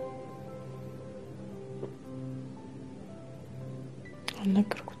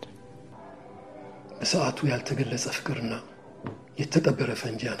 አልነገርኩትም። በሰዓቱ ያልተገለጸ ፍቅርና የተቀበረ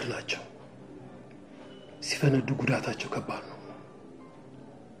ፈንጂ አንድ ናቸው። ሲፈነዱ ጉዳታቸው ከባድ ነው።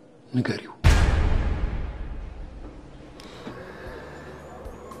 ንገሪው።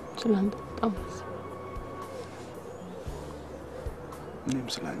 ስላንተ በጣም እኔም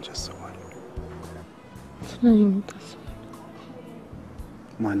ስላንቺ አስባለሁ። ስለኔ ታስባለህ?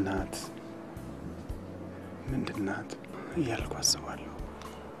 ማናት ምንድናት እያልኩ አስባለሁ።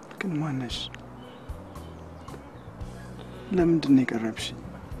 ግን ማነሽ? ለምንድን ነው የቀረብሽኝ?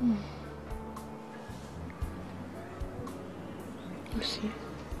 እሺ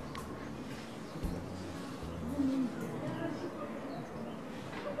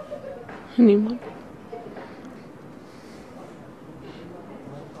እኔ ማለት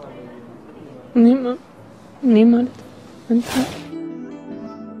አንተ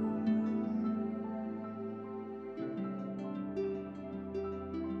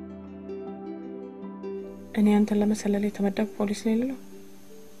እኔ አንተን ለመሰለል የተመደብ ፖሊስ ላይ ልለው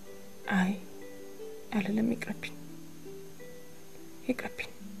አይ አለለም። ይቅርብኝ።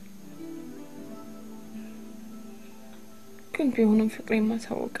 ግን ቢሆንም ፍቅሬን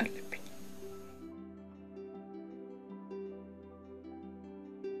ማሳወቅ አለብኝ።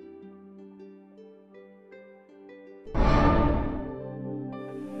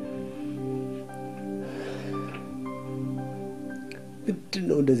 ምንድን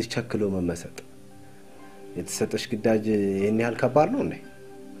ነው እንደዚህ ቸክሎ መመሰጥ? የተሰጠሽ ግዳጅ ይሄን ያህል ከባድ ነው እንዴ?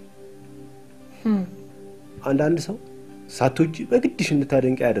 አንዳንድ ሰው ሳትወጂ በግድሽ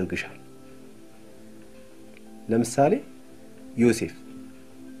እንድታደንቂ ያደርግሻል። ለምሳሌ ዮሴፍ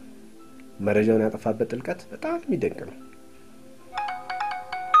መረጃውን ያጠፋበት ጥልቀት በጣም የሚደንቅ ነው።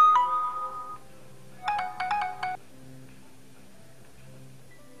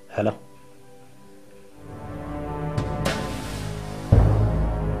 ሄሎ፣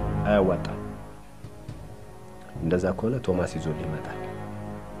 አያዋጣም። እንደዛ ከሆነ ቶማስ ይዞልኝ ይመጣል።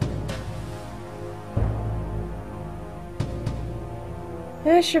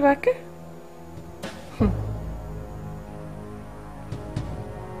 እሺ እባክህ።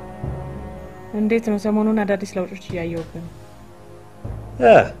 እንዴት ነው ሰሞኑን አዳዲስ ለውጦች እያየሁብህ ነው?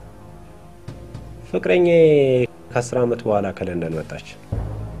 ፍቅረኛዬ ከ10 ዓመት በኋላ ከለንደን መጣች።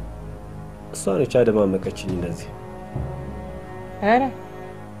 እሷ ነች አደማመቀችኝ እንደዚህ። ኧረ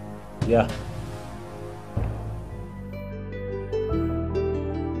ያ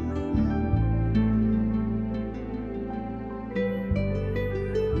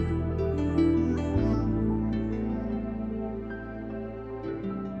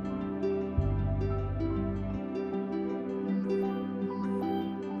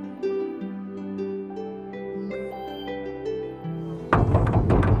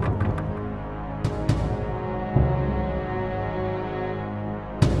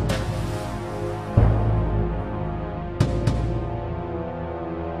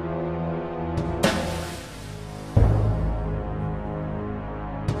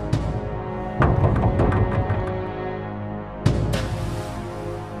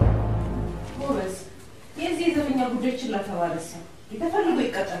የዚህ የዘበኛ ጉዳዮችን ላተባለሰ የተፈልጎ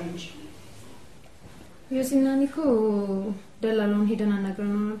ይቀጣል እንጂ ዮሲና ኒኮ ደላላውን ሄደን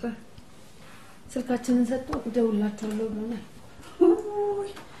አናግረን ነበር። ስልካችንን ሰጥቶ ደውላቸዋለሁ ብሎናል።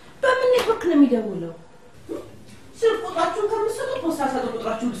 በምን ኔትወርክ ነው የሚደውለው? ስልክ ቁጥራችሁን ከምትሰጡት ፖስታ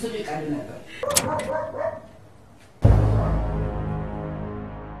ቁጥራችሁን ብትሰጡ ይቀል ነበር።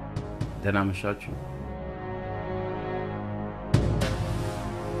 ደህና መሻችሁ።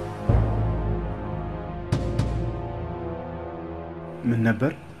 ምን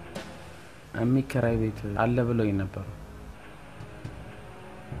ነበር? የሚከራይ ቤት አለ ብለውኝ ነበር።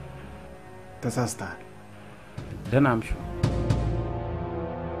 ተሳስተሃል። ደህና አምሹ።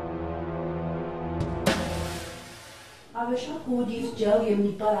 አበሻ ኮዲፍ ጃው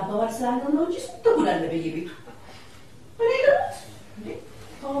የሚባል አባባል ስላለ ነው እንጂ ስትጉዳለ በየቤቱ እኔ ልሙት እንዴ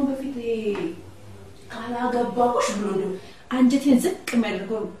አሁን በፊት ካላገባሁሽ ብሎ ነው አንጀቴን ዝቅ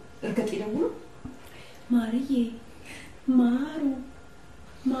የሚያደርገው እርግጥ ይደውሉ ማርዬ ማሩ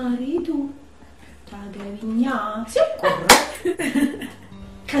ማሪቱ ታገቢኛ ሲቆራ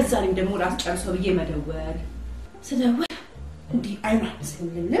ከዛም ደግሞ ራስ ጨርሰው ብዬ መደወል ስለወል እንዲህ አይኗን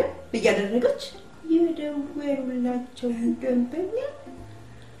ስለምለም እያደረገች የደወሉላቸው ደንበኛ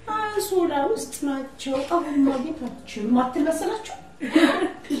አሶላ ውስጥ ናቸው አሁን ማግኘታችሁ ማትመሰላችሁ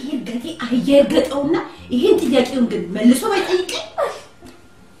ይሄ ገዲ አየርገጠውና ይሄን ጥያቄውን ግን መልሶ ባይጠይቀኝ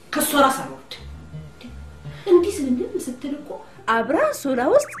ከሷ ራስ አልወድ እንዲህ ስለምን ስትልቆ አብራ ሶላ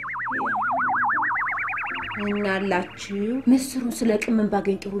ውስጥ እናላችሁ ምስሩን ስለቅምን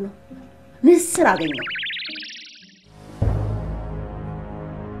ባገኝ ጥሩ ነው ምስር አገኘው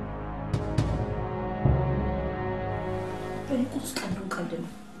በልቁስ ቀልድ ነው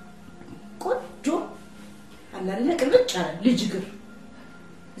ቆጆ አላለ ቅርጭ አለ ልጅ ግር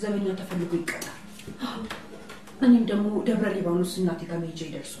ዘመኛው ተፈልጎ ይቀጣል እኔም ደግሞ ደብረ ሊባኖስ እናቴ ጋር መሄጃ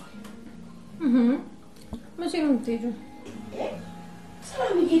ይደርሷል መቼ ነው የምትሄጂው?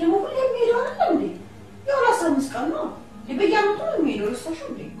 ሰላምዬ ደግሞ ሁሌ የሚሄደው አይደል እንዴ? የራስ መስቀል ነው በየዓመቱ ነው የሚሄደው እርሳሽ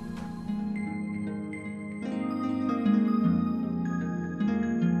እንዴ?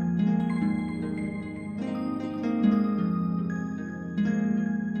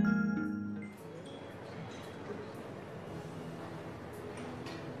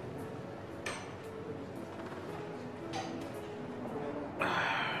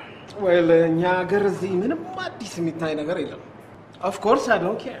 Well, እኛ ሀገር እዚህ ምንም አዲስ የሚታይ ነገር የለም። Of course I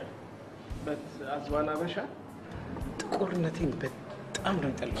don't care. But as one አበሻ ጥቁርነቴን በጣም ነው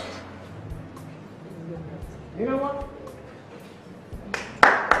የጠላሁት። You know what?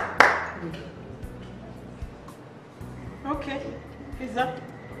 Okay. Pizza.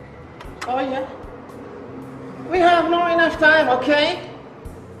 Oh yeah. We have no enough time, okay?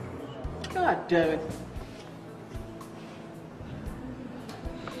 God damn it.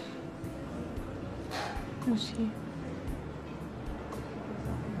 እሺ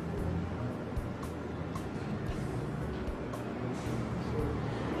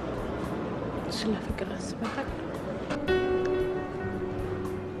ስለ ፍቅር አስበታል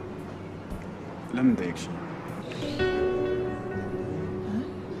ለምን ጠይቅሽ?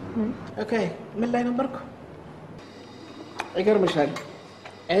 ኦኬ ምን ላይ ነበርኩ? ይገርምሻል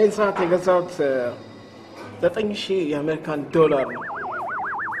ይህን ሰዓት የገዛሁት 9,000 የአሜሪካን ዶላር ነው።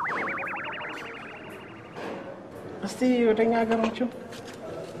 እስቲ ወደኛ ሀገር ናቸው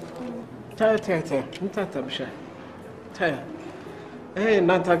ታታ እንታታብሻል ታያ ይሄ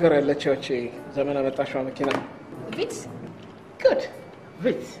እናንተ ሀገር ያለችው እቺ ዘመን አመጣሽዋ መኪና ቪትስ ጉድ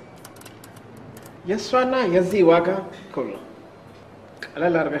ቪትስ የሷና የዚህ ዋጋ እኩል ነው።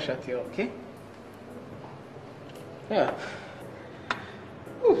 ቀለል አድርገሻት ይኸው ኦኬ ያ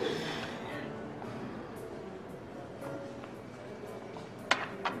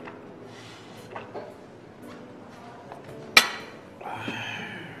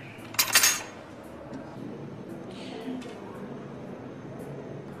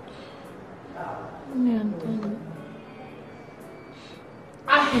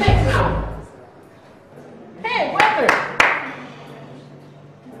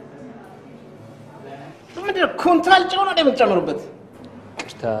ኩንታል ጨው ነው የምትጨምሩበት?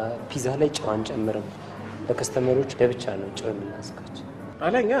 ቅርታ ፒዛ ላይ ጨው አንጨምርም። ለከስተመሮች ለብቻ ነው ጨው የምናስካቸው።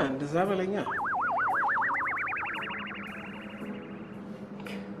 በለኛ እንደዛ በለኛ።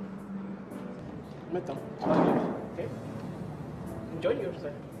 መጣሁ። Enjoy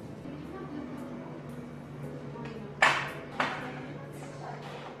yourself.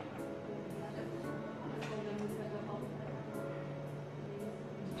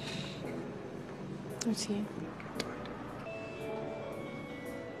 Sí.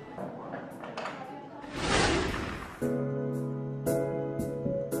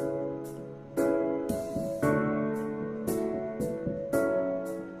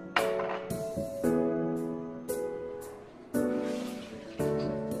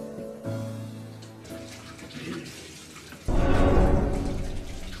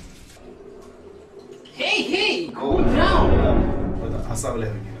 hey, cool down. ሀሳብ ላይ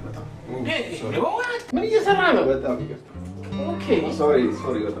ሆኜ ነው በጣም ምን እየሰራ ነው? በጣም ይገርም። ኦኬ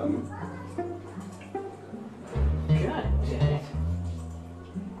ሶሪ በጣም God damn it.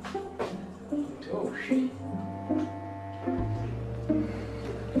 Oh shit.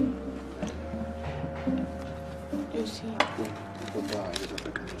 ሉሲ ቦታ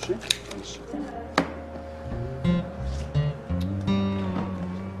እየጠበቀኝ ነው። እሺ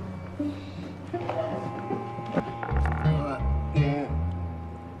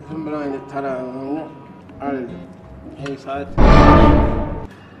ዝም ብሎ አይነት ተራ ነው አለ ይሄ ሰዓት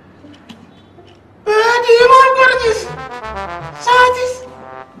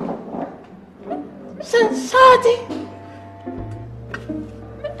Sati!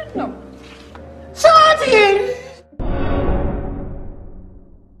 No. Sati!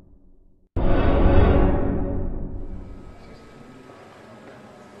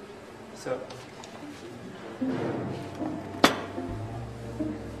 So.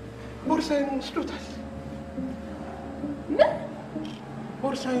 ቦርሳዬን ወስዶታል።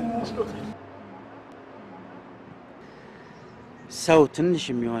 ቦርሳዬን ወስዶታል። ሰው ትንሽ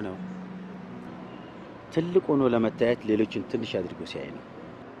የሚሆነው ትልቅ ሆኖ ለመታየት ሌሎችን ትንሽ አድርጎ ሲያይ ነው።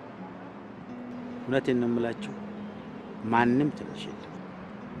 እውነቴን ነው የምላችሁ፣ ማንም ትንሽ የለም።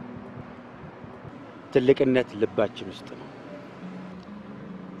 ትልቅነት ልባችን ውስጥ ነው።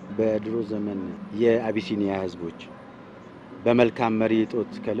 በድሮ ዘመን የአቢሲኒያ ህዝቦች በመልካም መሪ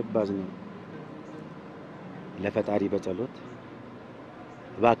እጦት ከልብ አዝነው ለፈጣሪ በጸሎት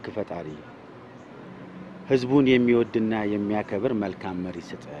እባክህ ፈጣሪ ህዝቡን የሚወድና የሚያከብር መልካም መሪ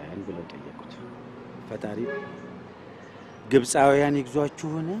ስጠን ብለው ጠየቁት። ፈጣሪ ግብፃውያን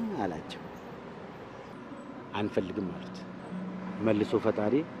ይግዟችሁን አላቸው። አንፈልግም ማለት መልሶ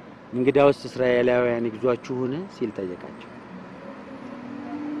ፈጣሪ እንግዳውስ እስራኤላውያን ይግዟችሁን ሲል ጠየቃቸው።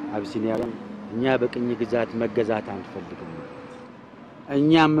 አቢሲኒያውያን እኛ በቅኝ ግዛት መገዛት አንፈልግም፣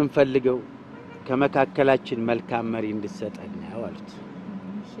 እኛ የምንፈልገው ከመካከላችን መልካም መሪ እንድትሰጠን ነው አሉት።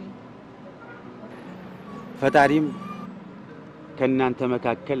 ፈጣሪም ከእናንተ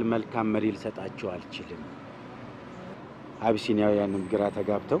መካከል መልካም መሪ ልሰጣችሁ አልችልም። አቢሲኒያውያንም ግራ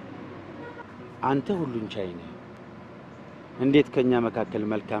ተጋብተው አንተ ሁሉን ቻይ ነህ፣ እንዴት ከኛ መካከል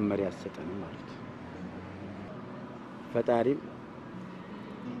መልካም መሪ አትሰጠንም አሉት። ፈጣሪም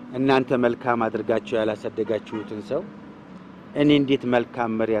እናንተ መልካም አድርጋችሁ ያላሰደጋችሁትን ሰው እኔ እንዴት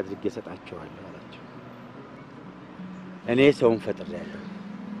መልካም መሪ አድርጌ እሰጣቸዋለሁ አላቸው። እኔ ሰውን ፈጥሬያለሁ፣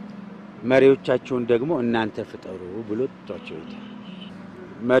 መሪዎቻችሁን ደግሞ እናንተ ፍጠሩ ብሎ ትቷቸው ሄደ።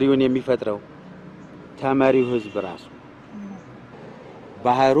 መሪውን የሚፈጥረው ተመሪው ህዝብ ራሱ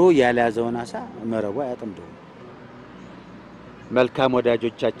ባህሩ ያልያዘውን አሳ መረቡ አያጠምደውም። መልካም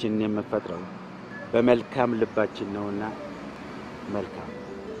ወዳጆቻችንን የምንፈጥረው በመልካም ልባችን ነውና መልካም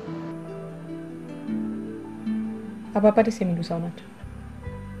አባባ ደስ የሚሉ ሰው ናቸው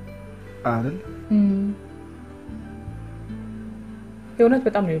አይደል? የእውነት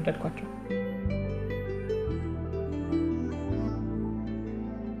በጣም ነው የወደድኳቸው።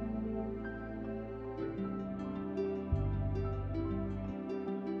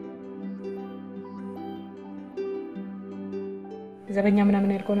 ዘበኛ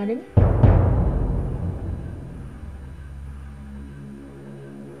ምናምን ያልከውን አገኘ?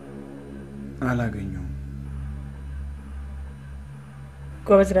 አላገኘሁም።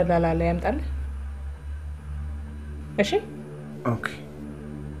 ጎበዝ ደላላ ላይ ያምጣልህ። እሺ ኦኬ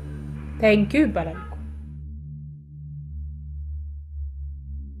ታንክ ዩ ይባላል እኮ።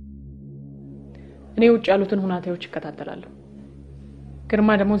 እኔ ውጭ ያሉትን ሁኔታዎች ይከታተላለሁ። ግርማ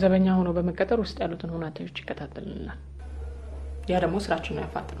ደግሞ ዘበኛ ሆኖ በመቀጠር ውስጥ ያሉትን ሁኔታዎች ይከታተልልናል። ያ ደግሞ ስራችንን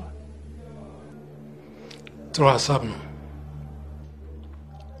ያፋጥነዋል። ጥሩ ሀሳብ ነው።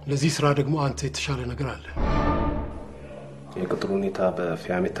 ለዚህ ስራ ደግሞ አንተ የተሻለ ነገር አለ። የቅጥሩ ሁኔታ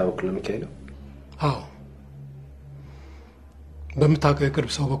በፊያሜታ በኩል ነው የሚካሄደው? አዎ፣ በምታውቀው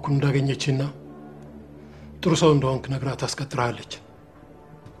የቅርብ ሰው በኩል እንዳገኘችና ጥሩ ሰው እንደሆንክ ነግራ ታስቀጥራለች።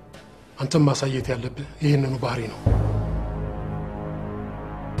 አንተም ማሳየት ያለብህ ይህንኑ ባህሪ ነው።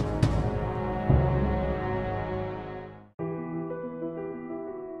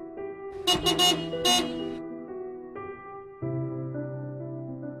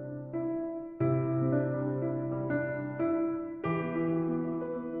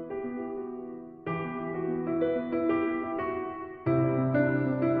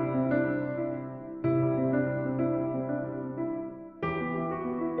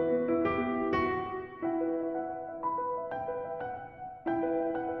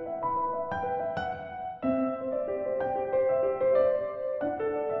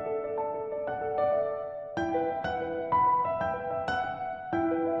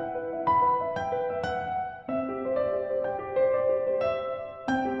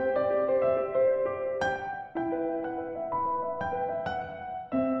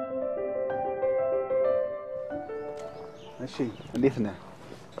 እሺ እንዴት ነህ?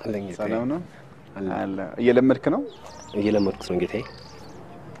 አለኝ። ሰላም ነው? አለ እየለመድክ ነው? እየለመድኩ ነው ጌታዬ።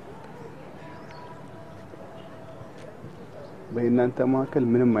 በእናንተ መካከል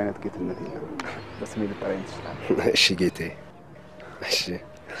ምንም አይነት ጌትነት የለም። በስሜ ልጠራኝ ትችላለህ። እሺ ጌታዬ። እሺ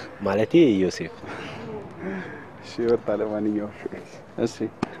ማለቴ ዮሴፍ። እሺ ወጣ ለማንኛውም እሺ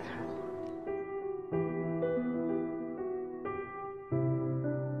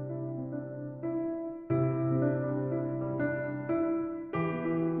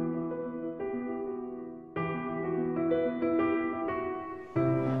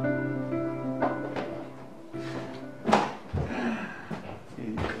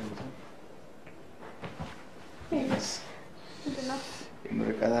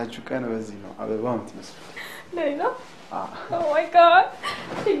ምርቃታችሁ ቀን በዚህ ነው አበባ የምትመስለው። ሌላ Oh my god.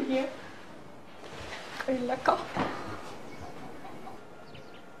 Thank you. ለካ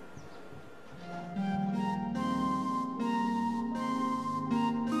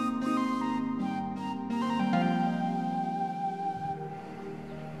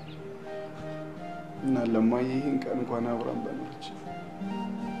እና ለማዬ ይሄን ቀን እንኳን አብራን በኖረች።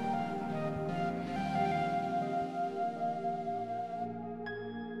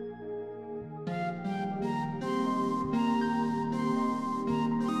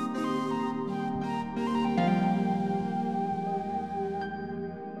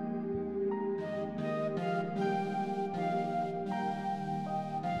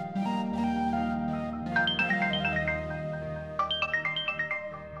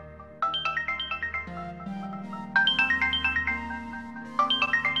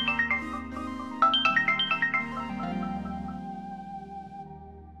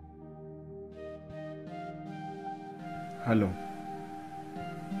 ሄሎ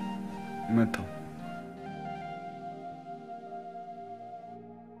መጣሁ።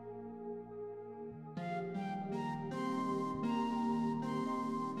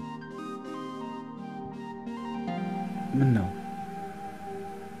 ምን ነው?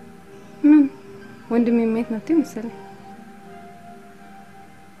 ምን ወንድሜ ማየት መጥቶ መሰለኝ።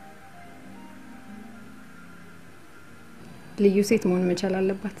 ልዩ ሴት መሆን መቻል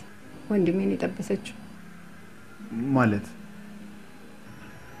አለባት ወንድሜን የጠበሰችው ማለት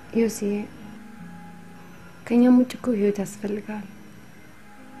ዮሴ ከኛም ውጭ እኮ ህይወት ያስፈልጋል።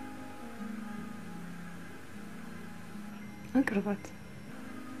 አቅርባት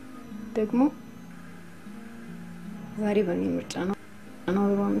ደግሞ ዛሬ በእኔ ምርጫ ነው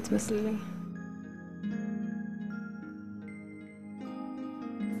አበባ የምትመስልልኝ።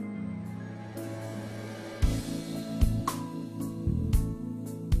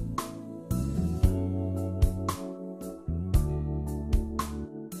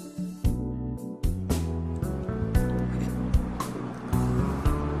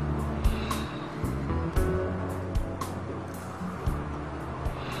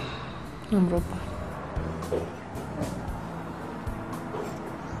 አምሮባ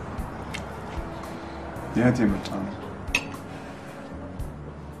የት የመጣ ነው?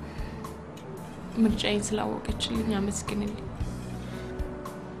 ምርጫዬን ስላወቀችልኝ አመስግንልኝ።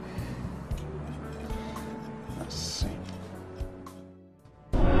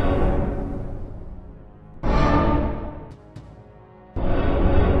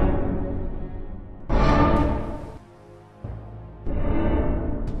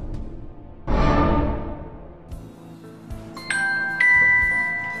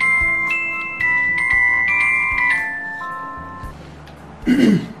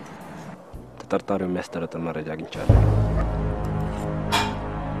 ተጠርጣሪው የሚያስጠረጥር መረጃ አግኝቻለሁ።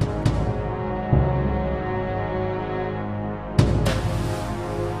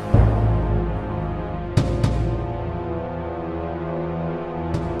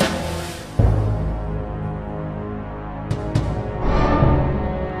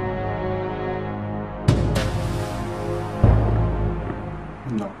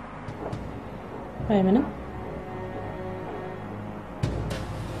 ነው አይ ምንም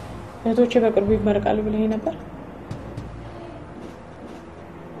እህቶቼ በቅርቡ ይመረቃሉ ብለህ ነበር?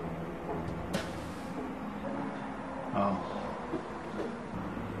 አዎ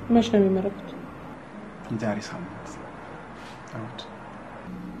መች ነው የሚመረቁት? ዛሬ ሳምንት እሑድ።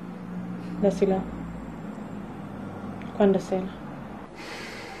 ደስ ይላል። እንኳን ደስ ያለህ።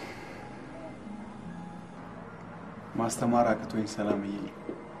 ማስተማር አቅቶኝ ሰላምዬ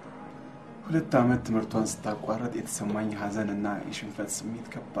 2 ዓመት ትምህርቷን ስታቋርጥ የተሰማኝ ሀዘንና የሽንፈት ስሜት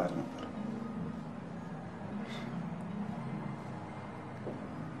ከባድ ነበር።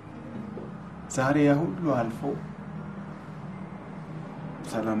 ዛሬ ያ ሁሉ አልፎ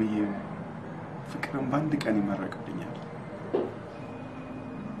ሰላምዬ ፍቅርን በአንድ ቀን ይመረቅብኛል።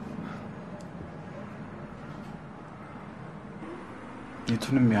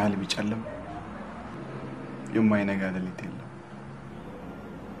 የቱንም ያህል ቢጨልም የማይነጋ ሌሊት የለም።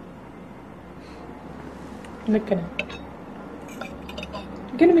 ልክ ነህ።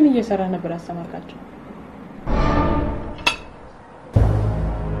 ግን ምን እየሰራ ነበር አስተማርካቸው?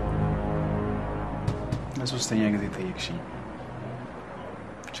 ለሶስተኛ ጊዜ ጠየቅሽኝ።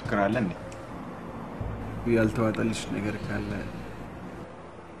 ችግር አለ እንዴ? ያልተዋጠልሽ ነገር ካለ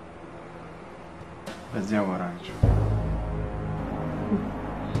በዚያ ወራጅ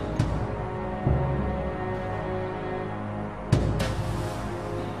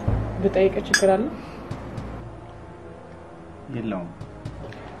ብጠይቅ ችግር አለ? የለውም።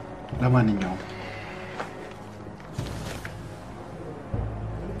 ለማንኛውም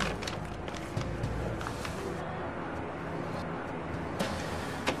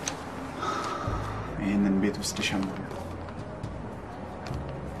ይህንን ቤት ውስጥ ሸምሩ።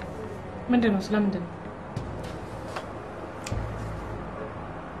 ምንድነው? ስለምንድን ነው?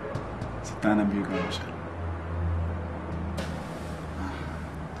 ስታነቢው ይገባሻል።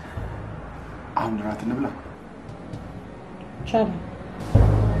 አሁን እራት እንብላ። ቻለ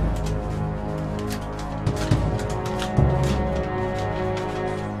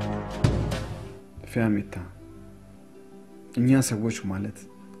ፊያሜታ፣ እኛ ሰዎች ማለት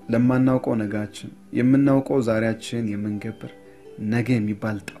ለማናውቀው ነጋችን የምናውቀው ዛሬያችን የምንገብር ነገ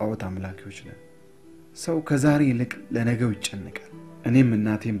የሚባል ጣዖት አምላኪዎች ነን። ሰው ከዛሬ ይልቅ ለነገው ይጨነቃል። እኔም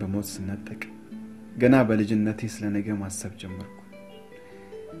እናቴን በሞት ስነጠቅ ገና በልጅነቴ ስለ ነገ ማሰብ ጀመርኩ።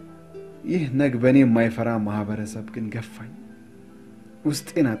 ይህ ነግ በእኔ የማይፈራ ማህበረሰብ ግን ገፋኝ፣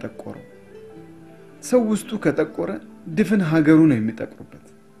 ውስጤን አጠቆረው። ሰው ውስጡ ከጠቆረ ድፍን ሀገሩ ነው የሚጠቁርበት።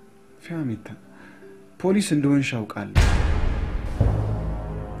 ፊያሜታ፣ ፖሊስ እንደሆንሽ አውቃለሁ።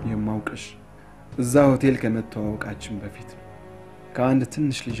 የማውቅሽ እዛ ሆቴል ከመተዋወቃችን በፊት ነው። ከአንድ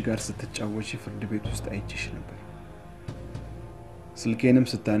ትንሽ ልጅ ጋር ስትጫወቺ ፍርድ ቤት ውስጥ አይቼሽ ነበር። ስልኬንም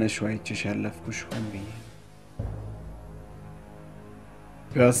ስታነሺው አይቼሽ ያለፍኩሽ ሆን ብዬ።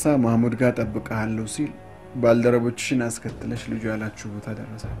 ፒያሳ ማህሙድ ጋር ጠብቀሃለሁ ሲል ባልደረቦችሽን አስከትለሽ ልጁ ያላችሁ ቦታ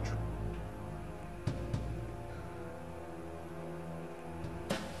ደረሳችሁ።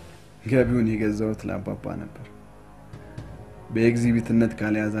 ገቢውን የገዛሁት ለአባባ ነበር። በኤግዚቢትነት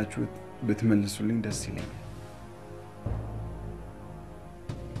ካልያዛችሁት ብትመልሱልኝ ደስ ይለኛል።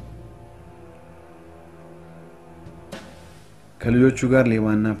 ከልጆቹ ጋር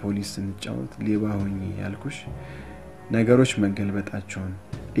ሌባና ፖሊስ ስንጫወት ሌባ ሆኜ ያልኩሽ ነገሮች መገልበጣቸውን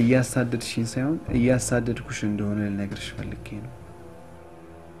እያሳደድሽኝ ሳይሆን እያሳደድኩሽ እንደሆነ ልነግርሽ ፈልጌ ነው።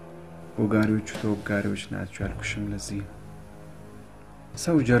 ወጋሪዎቹ ተወጋሪዎች ናቸው ያልኩሽም ለዚህ ነው።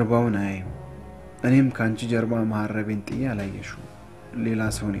 ሰው ጀርባውን አያይም። እኔም ካንቺ ጀርባ ማሐረቤን ጥዬ አላየሽው፣ ሌላ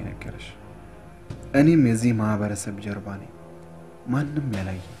ሰው ነው የነገረሽ። እኔም የዚህ ማህበረሰብ ጀርባ ነኝ፣ ማንም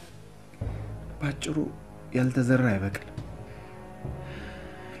ያላየ። ባጭሩ ያልተዘራ አይበቅልም።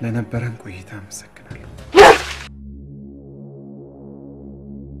 ለነበረን ቆይታ አመሰግናለሁ።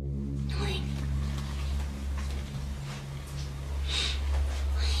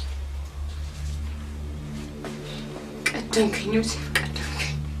 ቀደምከኝ ዮሴፍ፣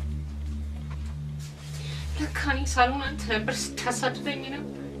 ቀደምከኝ። ለካ እኔ ሳልሆን አንተ ነበር ስታሳድደኝ ነው።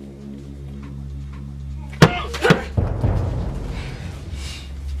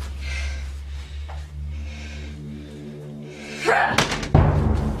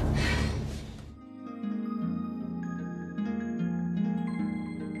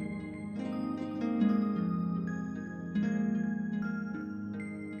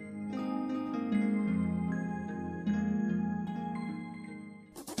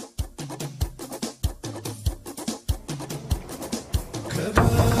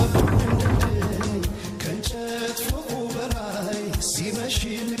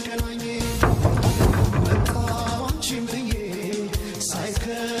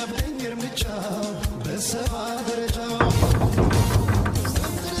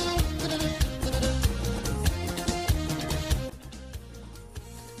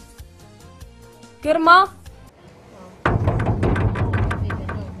 ግርማ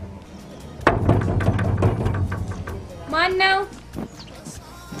ማን ነው?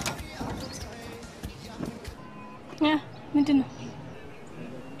 ምንድን ነው?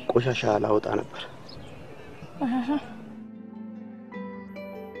 ቆሻሻ ላወጣ ነበር።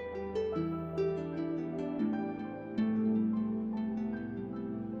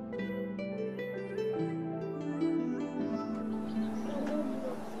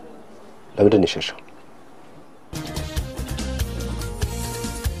 ለምንድን ነው የሸሸው?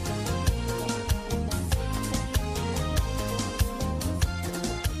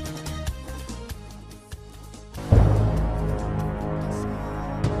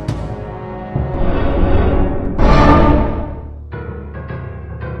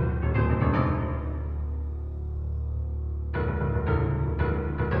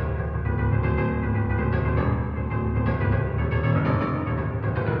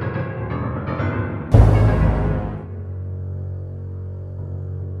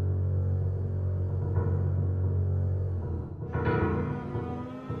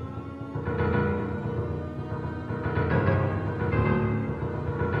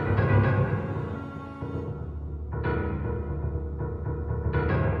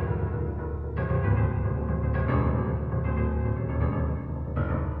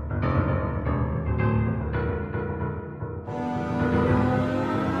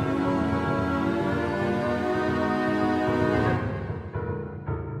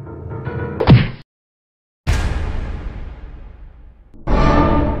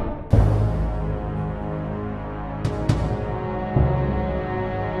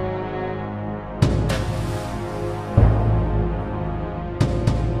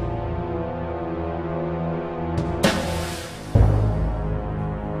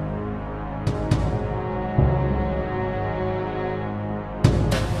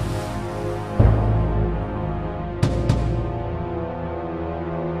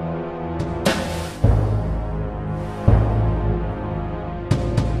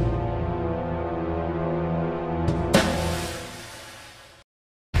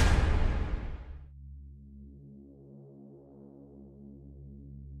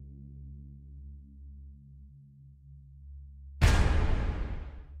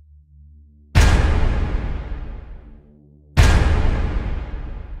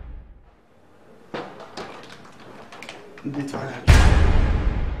 እንዴት ዋላችሁ?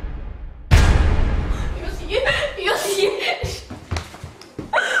 ዮሲ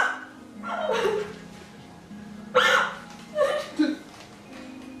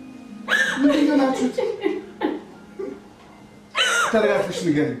ምንድን ናችሁ? ተረጋግተሽ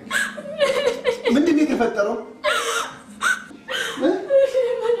ንገሪኝ። ምንድን ነው የተፈጠረው?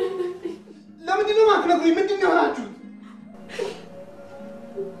 ለምንድን ነው የማትነግሩኝ? ምንድን ነው የሆናችሁት?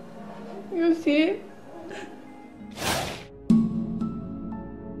 ዮሲ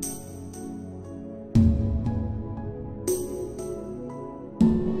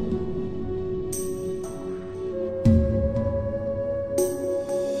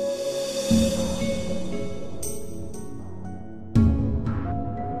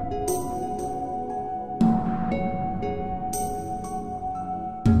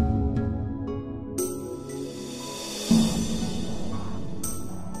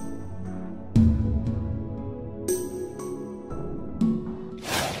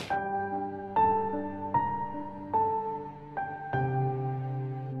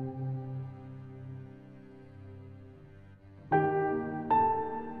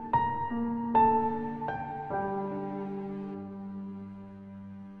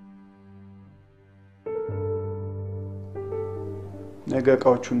ነገ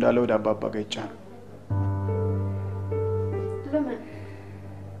እቃዎቹ እንዳለ ወደ አባባ ጋር ይጫኑ። ለምን?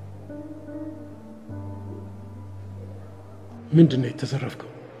 ምንድን ነው የተዘረፍከው?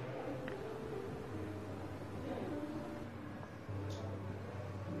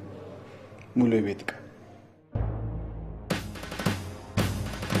 ሙሉ የቤት እቃ።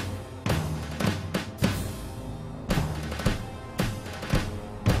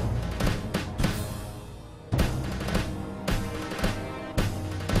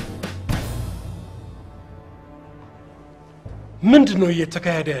 ምንድን ነው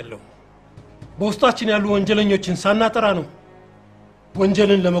እየተካሄደ ያለው? በውስጣችን ያሉ ወንጀለኞችን ሳናጠራ ነው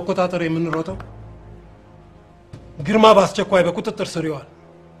ወንጀልን ለመቆጣጠር የምንሮጠው? ግርማ በአስቸኳይ በቁጥጥር ስር ይዋል።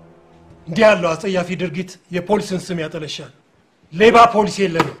 እንዲህ ያለው አጸያፊ ድርጊት የፖሊስን ስም ያጠለሻል። ሌባ ፖሊስ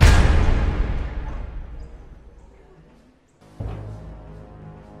የለንም።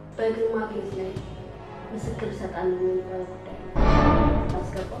 በግርማ ኬዝ ላይ ምስክር እሰጣለሁ የሚባለው ጉዳይ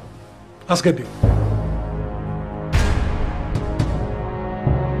አስገባው። አስገቢው።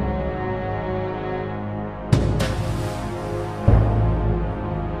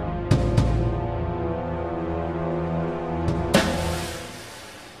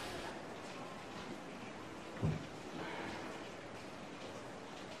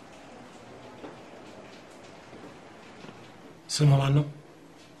 ስሙ ማን ነው?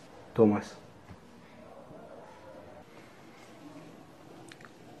 ቶማስ።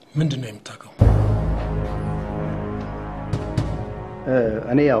 ምንድን ነው የምታውቀው?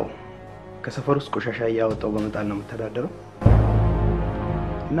 እኔ ያው ከሰፈር ውስጥ ቆሻሻ እያወጣው በመጣል ነው የምተዳደረው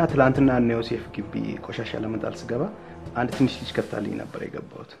እና ትላንትና እነ ዮሴፍ ግቢ ቆሻሻ ለመጣል ስገባ አንድ ትንሽ ልጅ ከፍታልኝ ነበር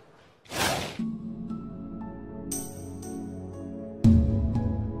የገባሁት።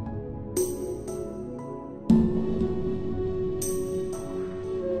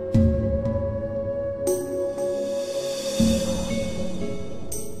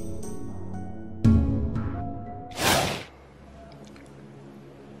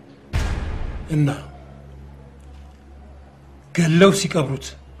 እና ገለው ሲቀብሩት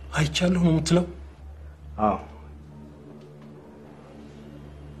አይቻለሁ ነው የምትለው? አዎ።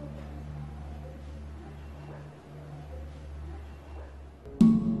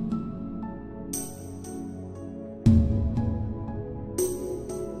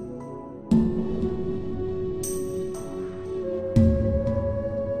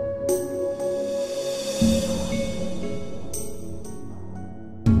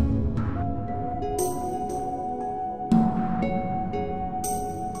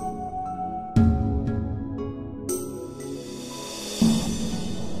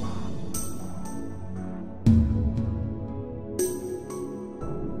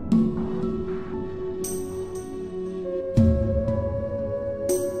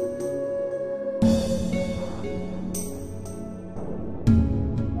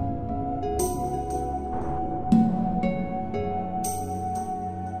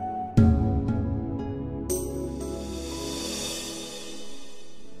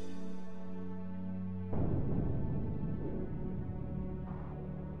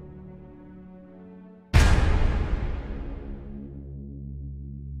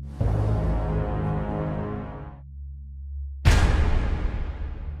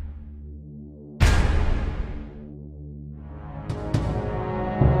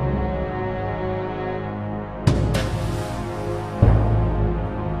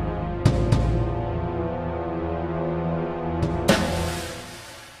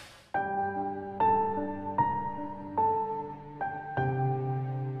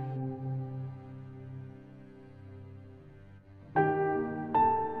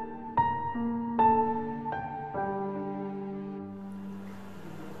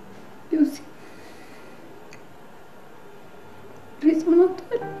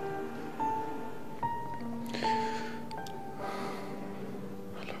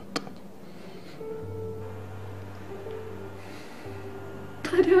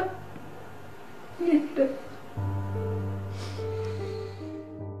 ታዲያ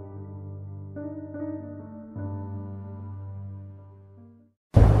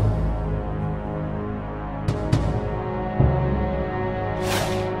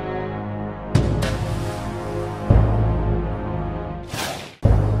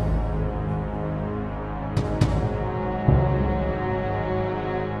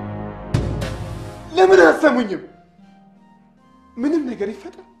ለምን አሰሙኝም? ምንም ነገር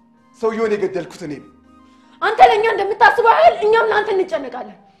ይፈጠር ሰውየውን የገደልኩት እኔ ነኝ። አንተ ለኛ እንደምታስበው አይደል? እኛም ለአንተ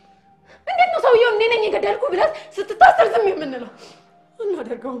እንጨነቃለን። እንዴት ነው ሰውየው እኔ ነኝ የገደልኩ ብለህ ስትታሰር ዝም የምንለው?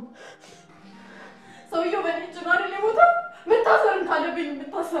 እናደርገውም ሰውየው በእኔ እጅ ነው አይደል የሞተው? መታሰርም ካለብኝ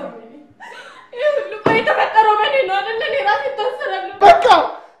የምታሰር ነው። ይሄ ሁሉ የተፈጠረው በእኔ ነው አይደል? እኔ ራሴ እታሰራለሁ። በቃ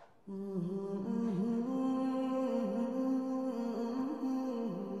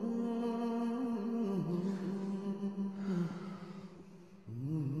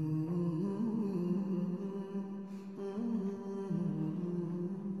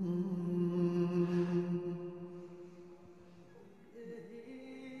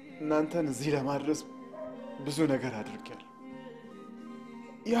እናንተን እዚህ ለማድረስ ብዙ ነገር አድርጌያለሁ።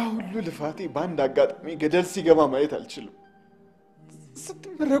 ያ ሁሉ ልፋቴ በአንድ አጋጣሚ ገደል ሲገባ ማየት አልችልም።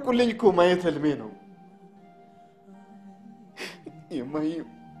 ስትመረቁልኝ እኮ ማየት ህልሜ ነው።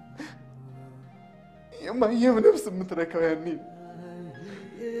 የማየም ነፍስ የምትረካው ያኔ ነው።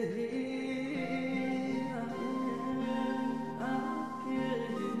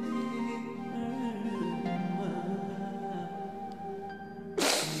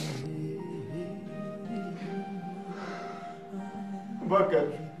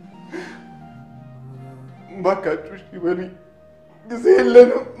 ባካችሁ እሺ በሉኝ፣ ጊዜ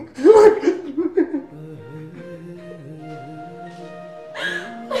የለንም።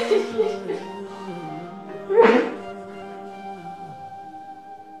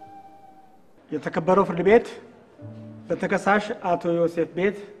 የተከበረው ፍርድ ቤት በተከሳሽ አቶ ዮሴፍ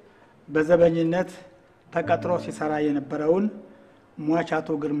ቤት በዘበኝነት ተቀጥሮ ሲሰራ የነበረውን ሟች አቶ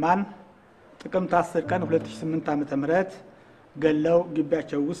ግርማን ጥቅምት 10 ቀን 2008 ዓ.ም ገለው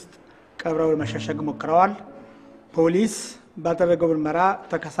ግቢያቸው ውስጥ ቀብረው ለመሸሸግ ሞክረዋል። ፖሊስ ባደረገው ምርመራ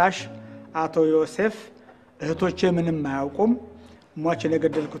ተከሳሽ አቶ ዮሴፍ እህቶቼ ምንም አያውቁም፣ ሟችን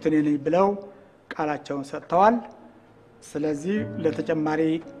የገደልኩት እኔ ነኝ ብለው ቃላቸውን ሰጥተዋል። ስለዚህ ለተጨማሪ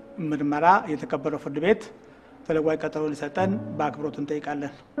ምርመራ የተከበረው ፍርድ ቤት ተለዋጭ ቀጠሮ ሊሰጠን በአክብሮት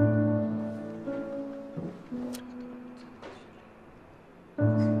እንጠይቃለን።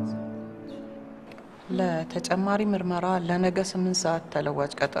 ለተጨማሪ ምርመራ ለነገ 8 ሰዓት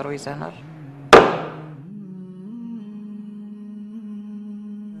ተለዋጭ ቀጠሮ ይዘናል።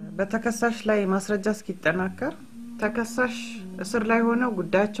 በተከሳሽ ላይ ማስረጃ እስኪጠናከር ተከሳሽ እስር ላይ ሆነው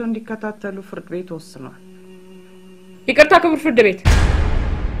ጉዳያቸውን እንዲከታተሉ ፍርድ ቤት ወስኗል። ይቅርታ ክቡር ፍርድ ቤት፣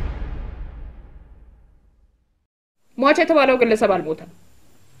 ሟች የተባለው ግለሰብ አልሞተም፣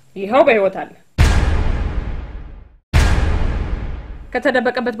 ይኸው በህይወት አለ።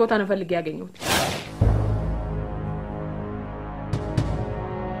 ከተደበቀበት ቦታ ነው ፈልጌ ያገኘሁት።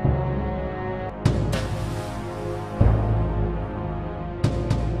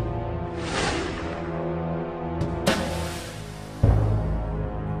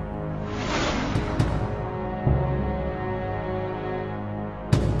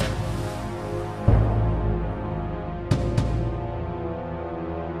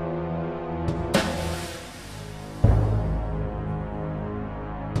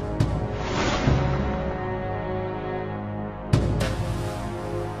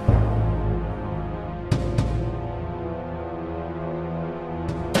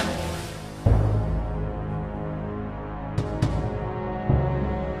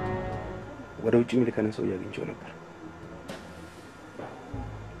 ወደ ውጭ የሚልከንን ሰው ያገኘው ነበር።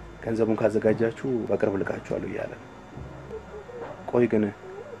 ገንዘቡን ካዘጋጃችሁ በቅርብ ልካችኋለሁ እያለ። ቆይ ግን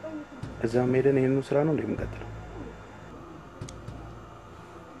እዛም ሄደን ይሄንን ስራ ነው እንደምንቀጥለው?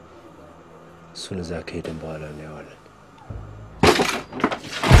 እሱን እዛ ከሄደን በኋላ እናየዋለን።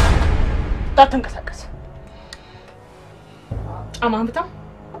 እንዳትንቀሳቀስ። ጫማህን ብታ፣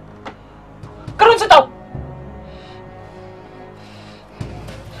 ቅሩን ስጠው፣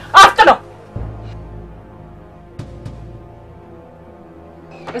 አፍጥነው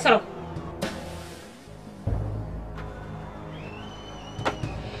በሰራው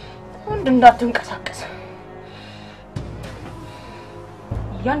ወንድ እንዳትንቀሳቀስ።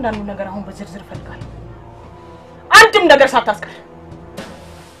 እያንዳንዱ ነገር አሁን በዝርዝር ፈልጋለሁ፣ አንድም ነገር ሳታስቀር።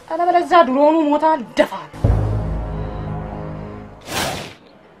 አለበለዚያ ድሮኑ ሞታል፣ ደፋል።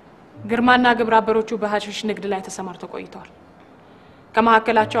 ግርማና ግብረ አበሮቹ በሐሺሽ ንግድ ላይ ተሰማርተው ቆይተዋል።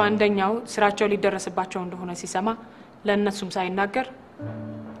 ከመካከላቸው አንደኛው ስራቸው ሊደረስባቸው እንደሆነ ሲሰማ ለእነሱም ሳይናገር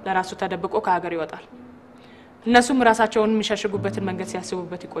ለራሱ ተደብቆ ከሀገር ይወጣል። እነሱም ራሳቸውን የሚሸሽጉበትን መንገድ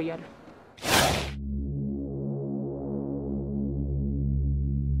ሲያስቡበት ይቆያሉ።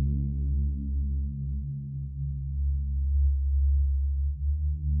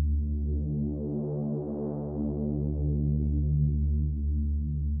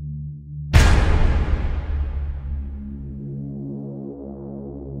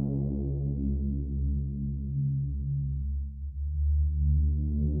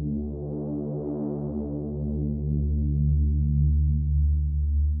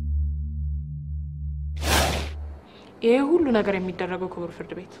 ይሄ ሁሉ ነገር የሚደረገው ክቡር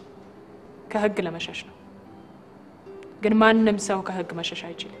ፍርድ ቤት ከህግ ለመሸሽ ነው። ግን ማንንም ሰው ከህግ መሸሽ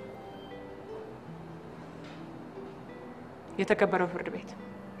አይችልም። የተከበረው ፍርድ ቤት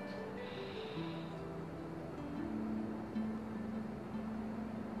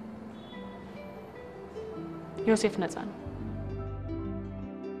ዮሴፍ ነፃ ነው።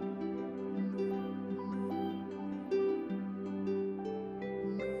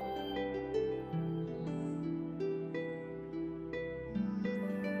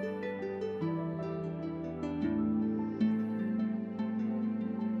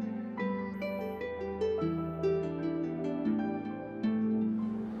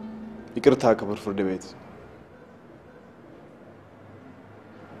 ይቅርታ ክቡር ፍርድ ቤት፣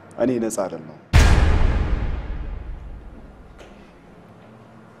 እኔ ነፃ አይደለሁም።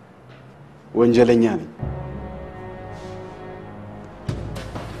 ወንጀለኛ ነኝ።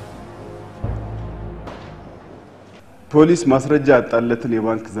 ፖሊስ ማስረጃ ያጣለትን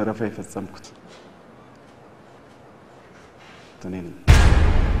የባንክ ዘረፋ የፈጸምኩት እኔ ነኝ።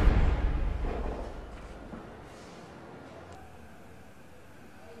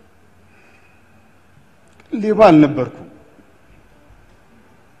 ሌባ አልነበርኩም።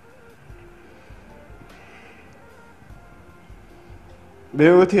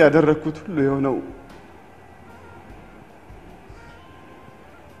 በህይወቴ ያደረኩት ሁሉ የሆነው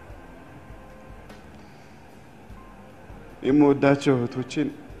የምወዳቸው እህቶቼን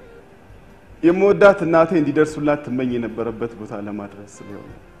የምወዳት እናቴ እንዲደርሱላት ትመኝ የነበረበት ቦታ ለማድረስ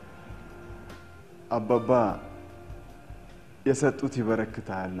ስለሆነ አባባ የሰጡት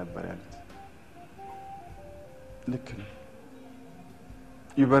ይበረክታል ነበር ያሉት። ልክ ነው፣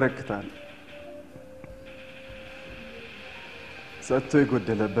 ይበረክታል። ሰጥቶ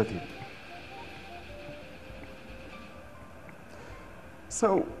የጎደለበት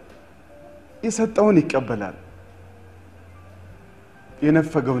ሰው የሰጠውን ይቀበላል፣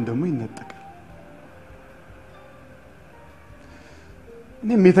 የነፈገውን ደግሞ ይነጠቃል።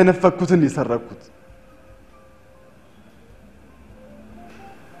 እኔም የተነፈኩትን የሰረኩት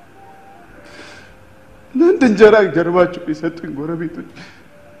ለአንድ እንጀራ ጀርባቸው የሰጡኝ ጎረቤቶች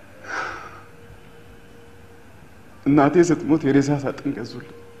እናቴ ስትሞት የሬሳ ሳጥን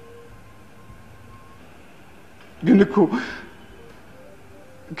ገዙልኝ። ግን እኮ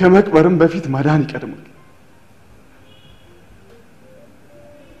ከመቅበርም በፊት ማዳን ይቀድማል።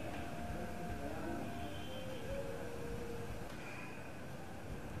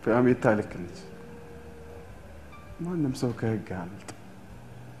 ፈያሜታ ልክ ነች። ማንም ሰው ከህግ አያመልጥ።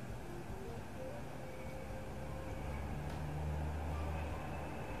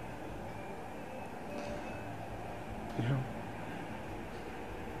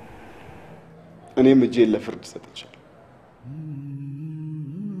 እኔም እጄን ለፍርድ ሰጥቻለሁ።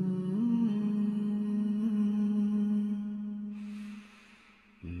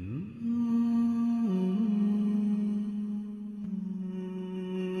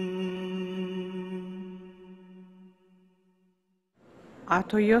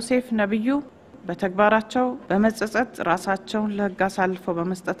 አቶ ዮሴፍ ነብዩ በተግባራቸው በመጸጸት ራሳቸውን ለህግ አሳልፈው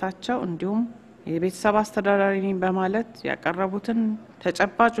በመስጠታቸው እንዲሁም የቤተሰብ አስተዳዳሪ ነኝ በማለት ያቀረቡትን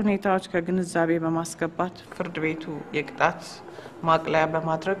ተጨባጭ ሁኔታዎች ከግንዛቤ በማስገባት ፍርድ ቤቱ የቅጣት ማቅለያ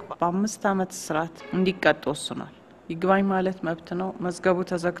በማድረግ በ5 ዓመት እስራት እንዲቀጡ ወስኗል። ይግባኝ ማለት መብት ነው። መዝገቡ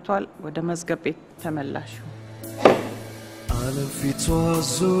ተዘግቷል። ወደ መዝገብ ቤት ተመላሹ። ዓለም ፊቷ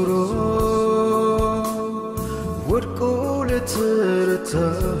ዞሮ ወድቆ ለተረታ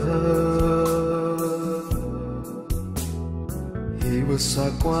ሕይወት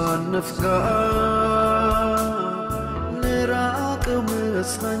ሳቋን ነፍጋ ለራቀው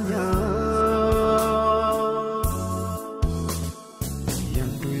መጽናኛ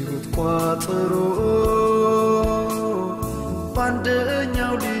ያንዱ ሕይወት ቋጠሮ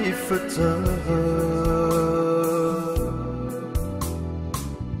በአንደኛው ሊፈታ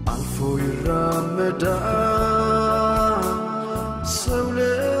አልፎ ይራመዳል ሰው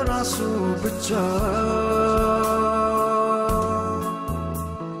ለራሱ ብቻ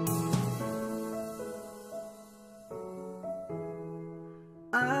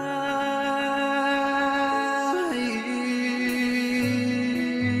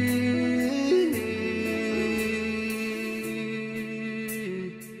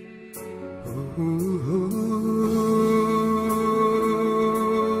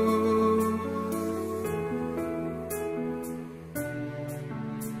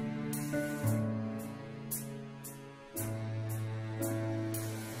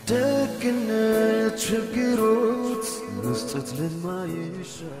ደግነት ችግሮት መስጠት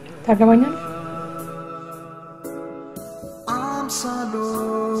ለማይሻ ታገባኛል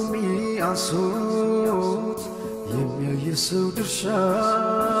አምሳሎሚ አንሶት የሚያየሰው ድርሻ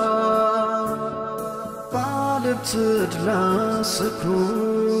ባለትድላ ሰክሮ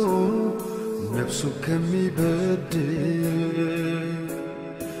ነፍሱ ከሚበድል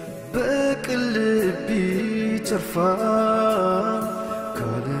በቅልቢ ተርፋ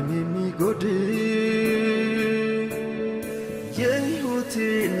ካለም የሚጎድል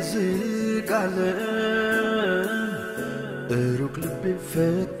የሕይወቴን ዝቃለም ሩቅ ልቤን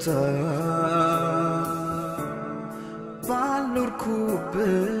ፈታ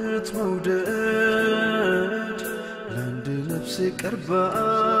ባልኖርኩበት መውደድ ለአንድ ነፍሴ ቀርባ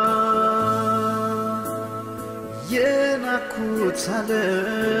የናኩት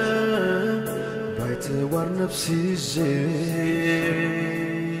ዓለም ባይተዋር ነፍስ ይዤ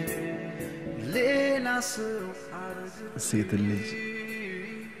ሌላ ሰው ሴት ልጅ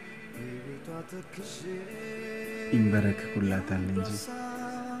ይንበረከኩላታል እንጂ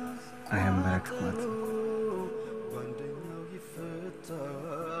አያንበረክኳትም።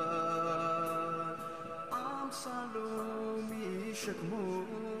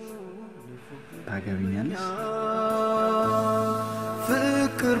 ታገቢኛለሽ?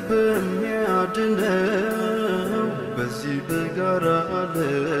 ፍቅር በሚያድነው በዚህ በጋራ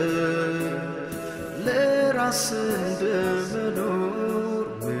ለራስ እንደመኖር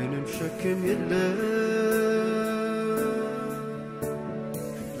ምንም ሸክም የለም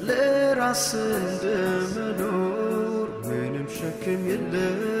ለራስ እንደመኖር ምንም ሸክም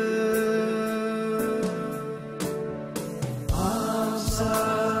የለም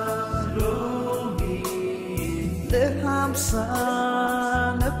አምሳሎሚ ለሃምሳ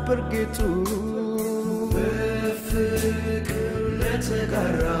ነበር ጌቱ በፍቅር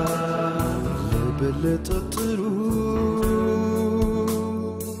ለተጋራ ለበለጠጥሩ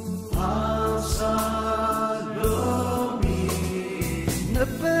አምሳሎሚ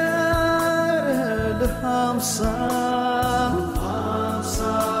ነበር ለሃምሳ አምሳሎሚ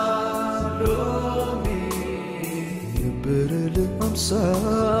ነበር ለሃምሳ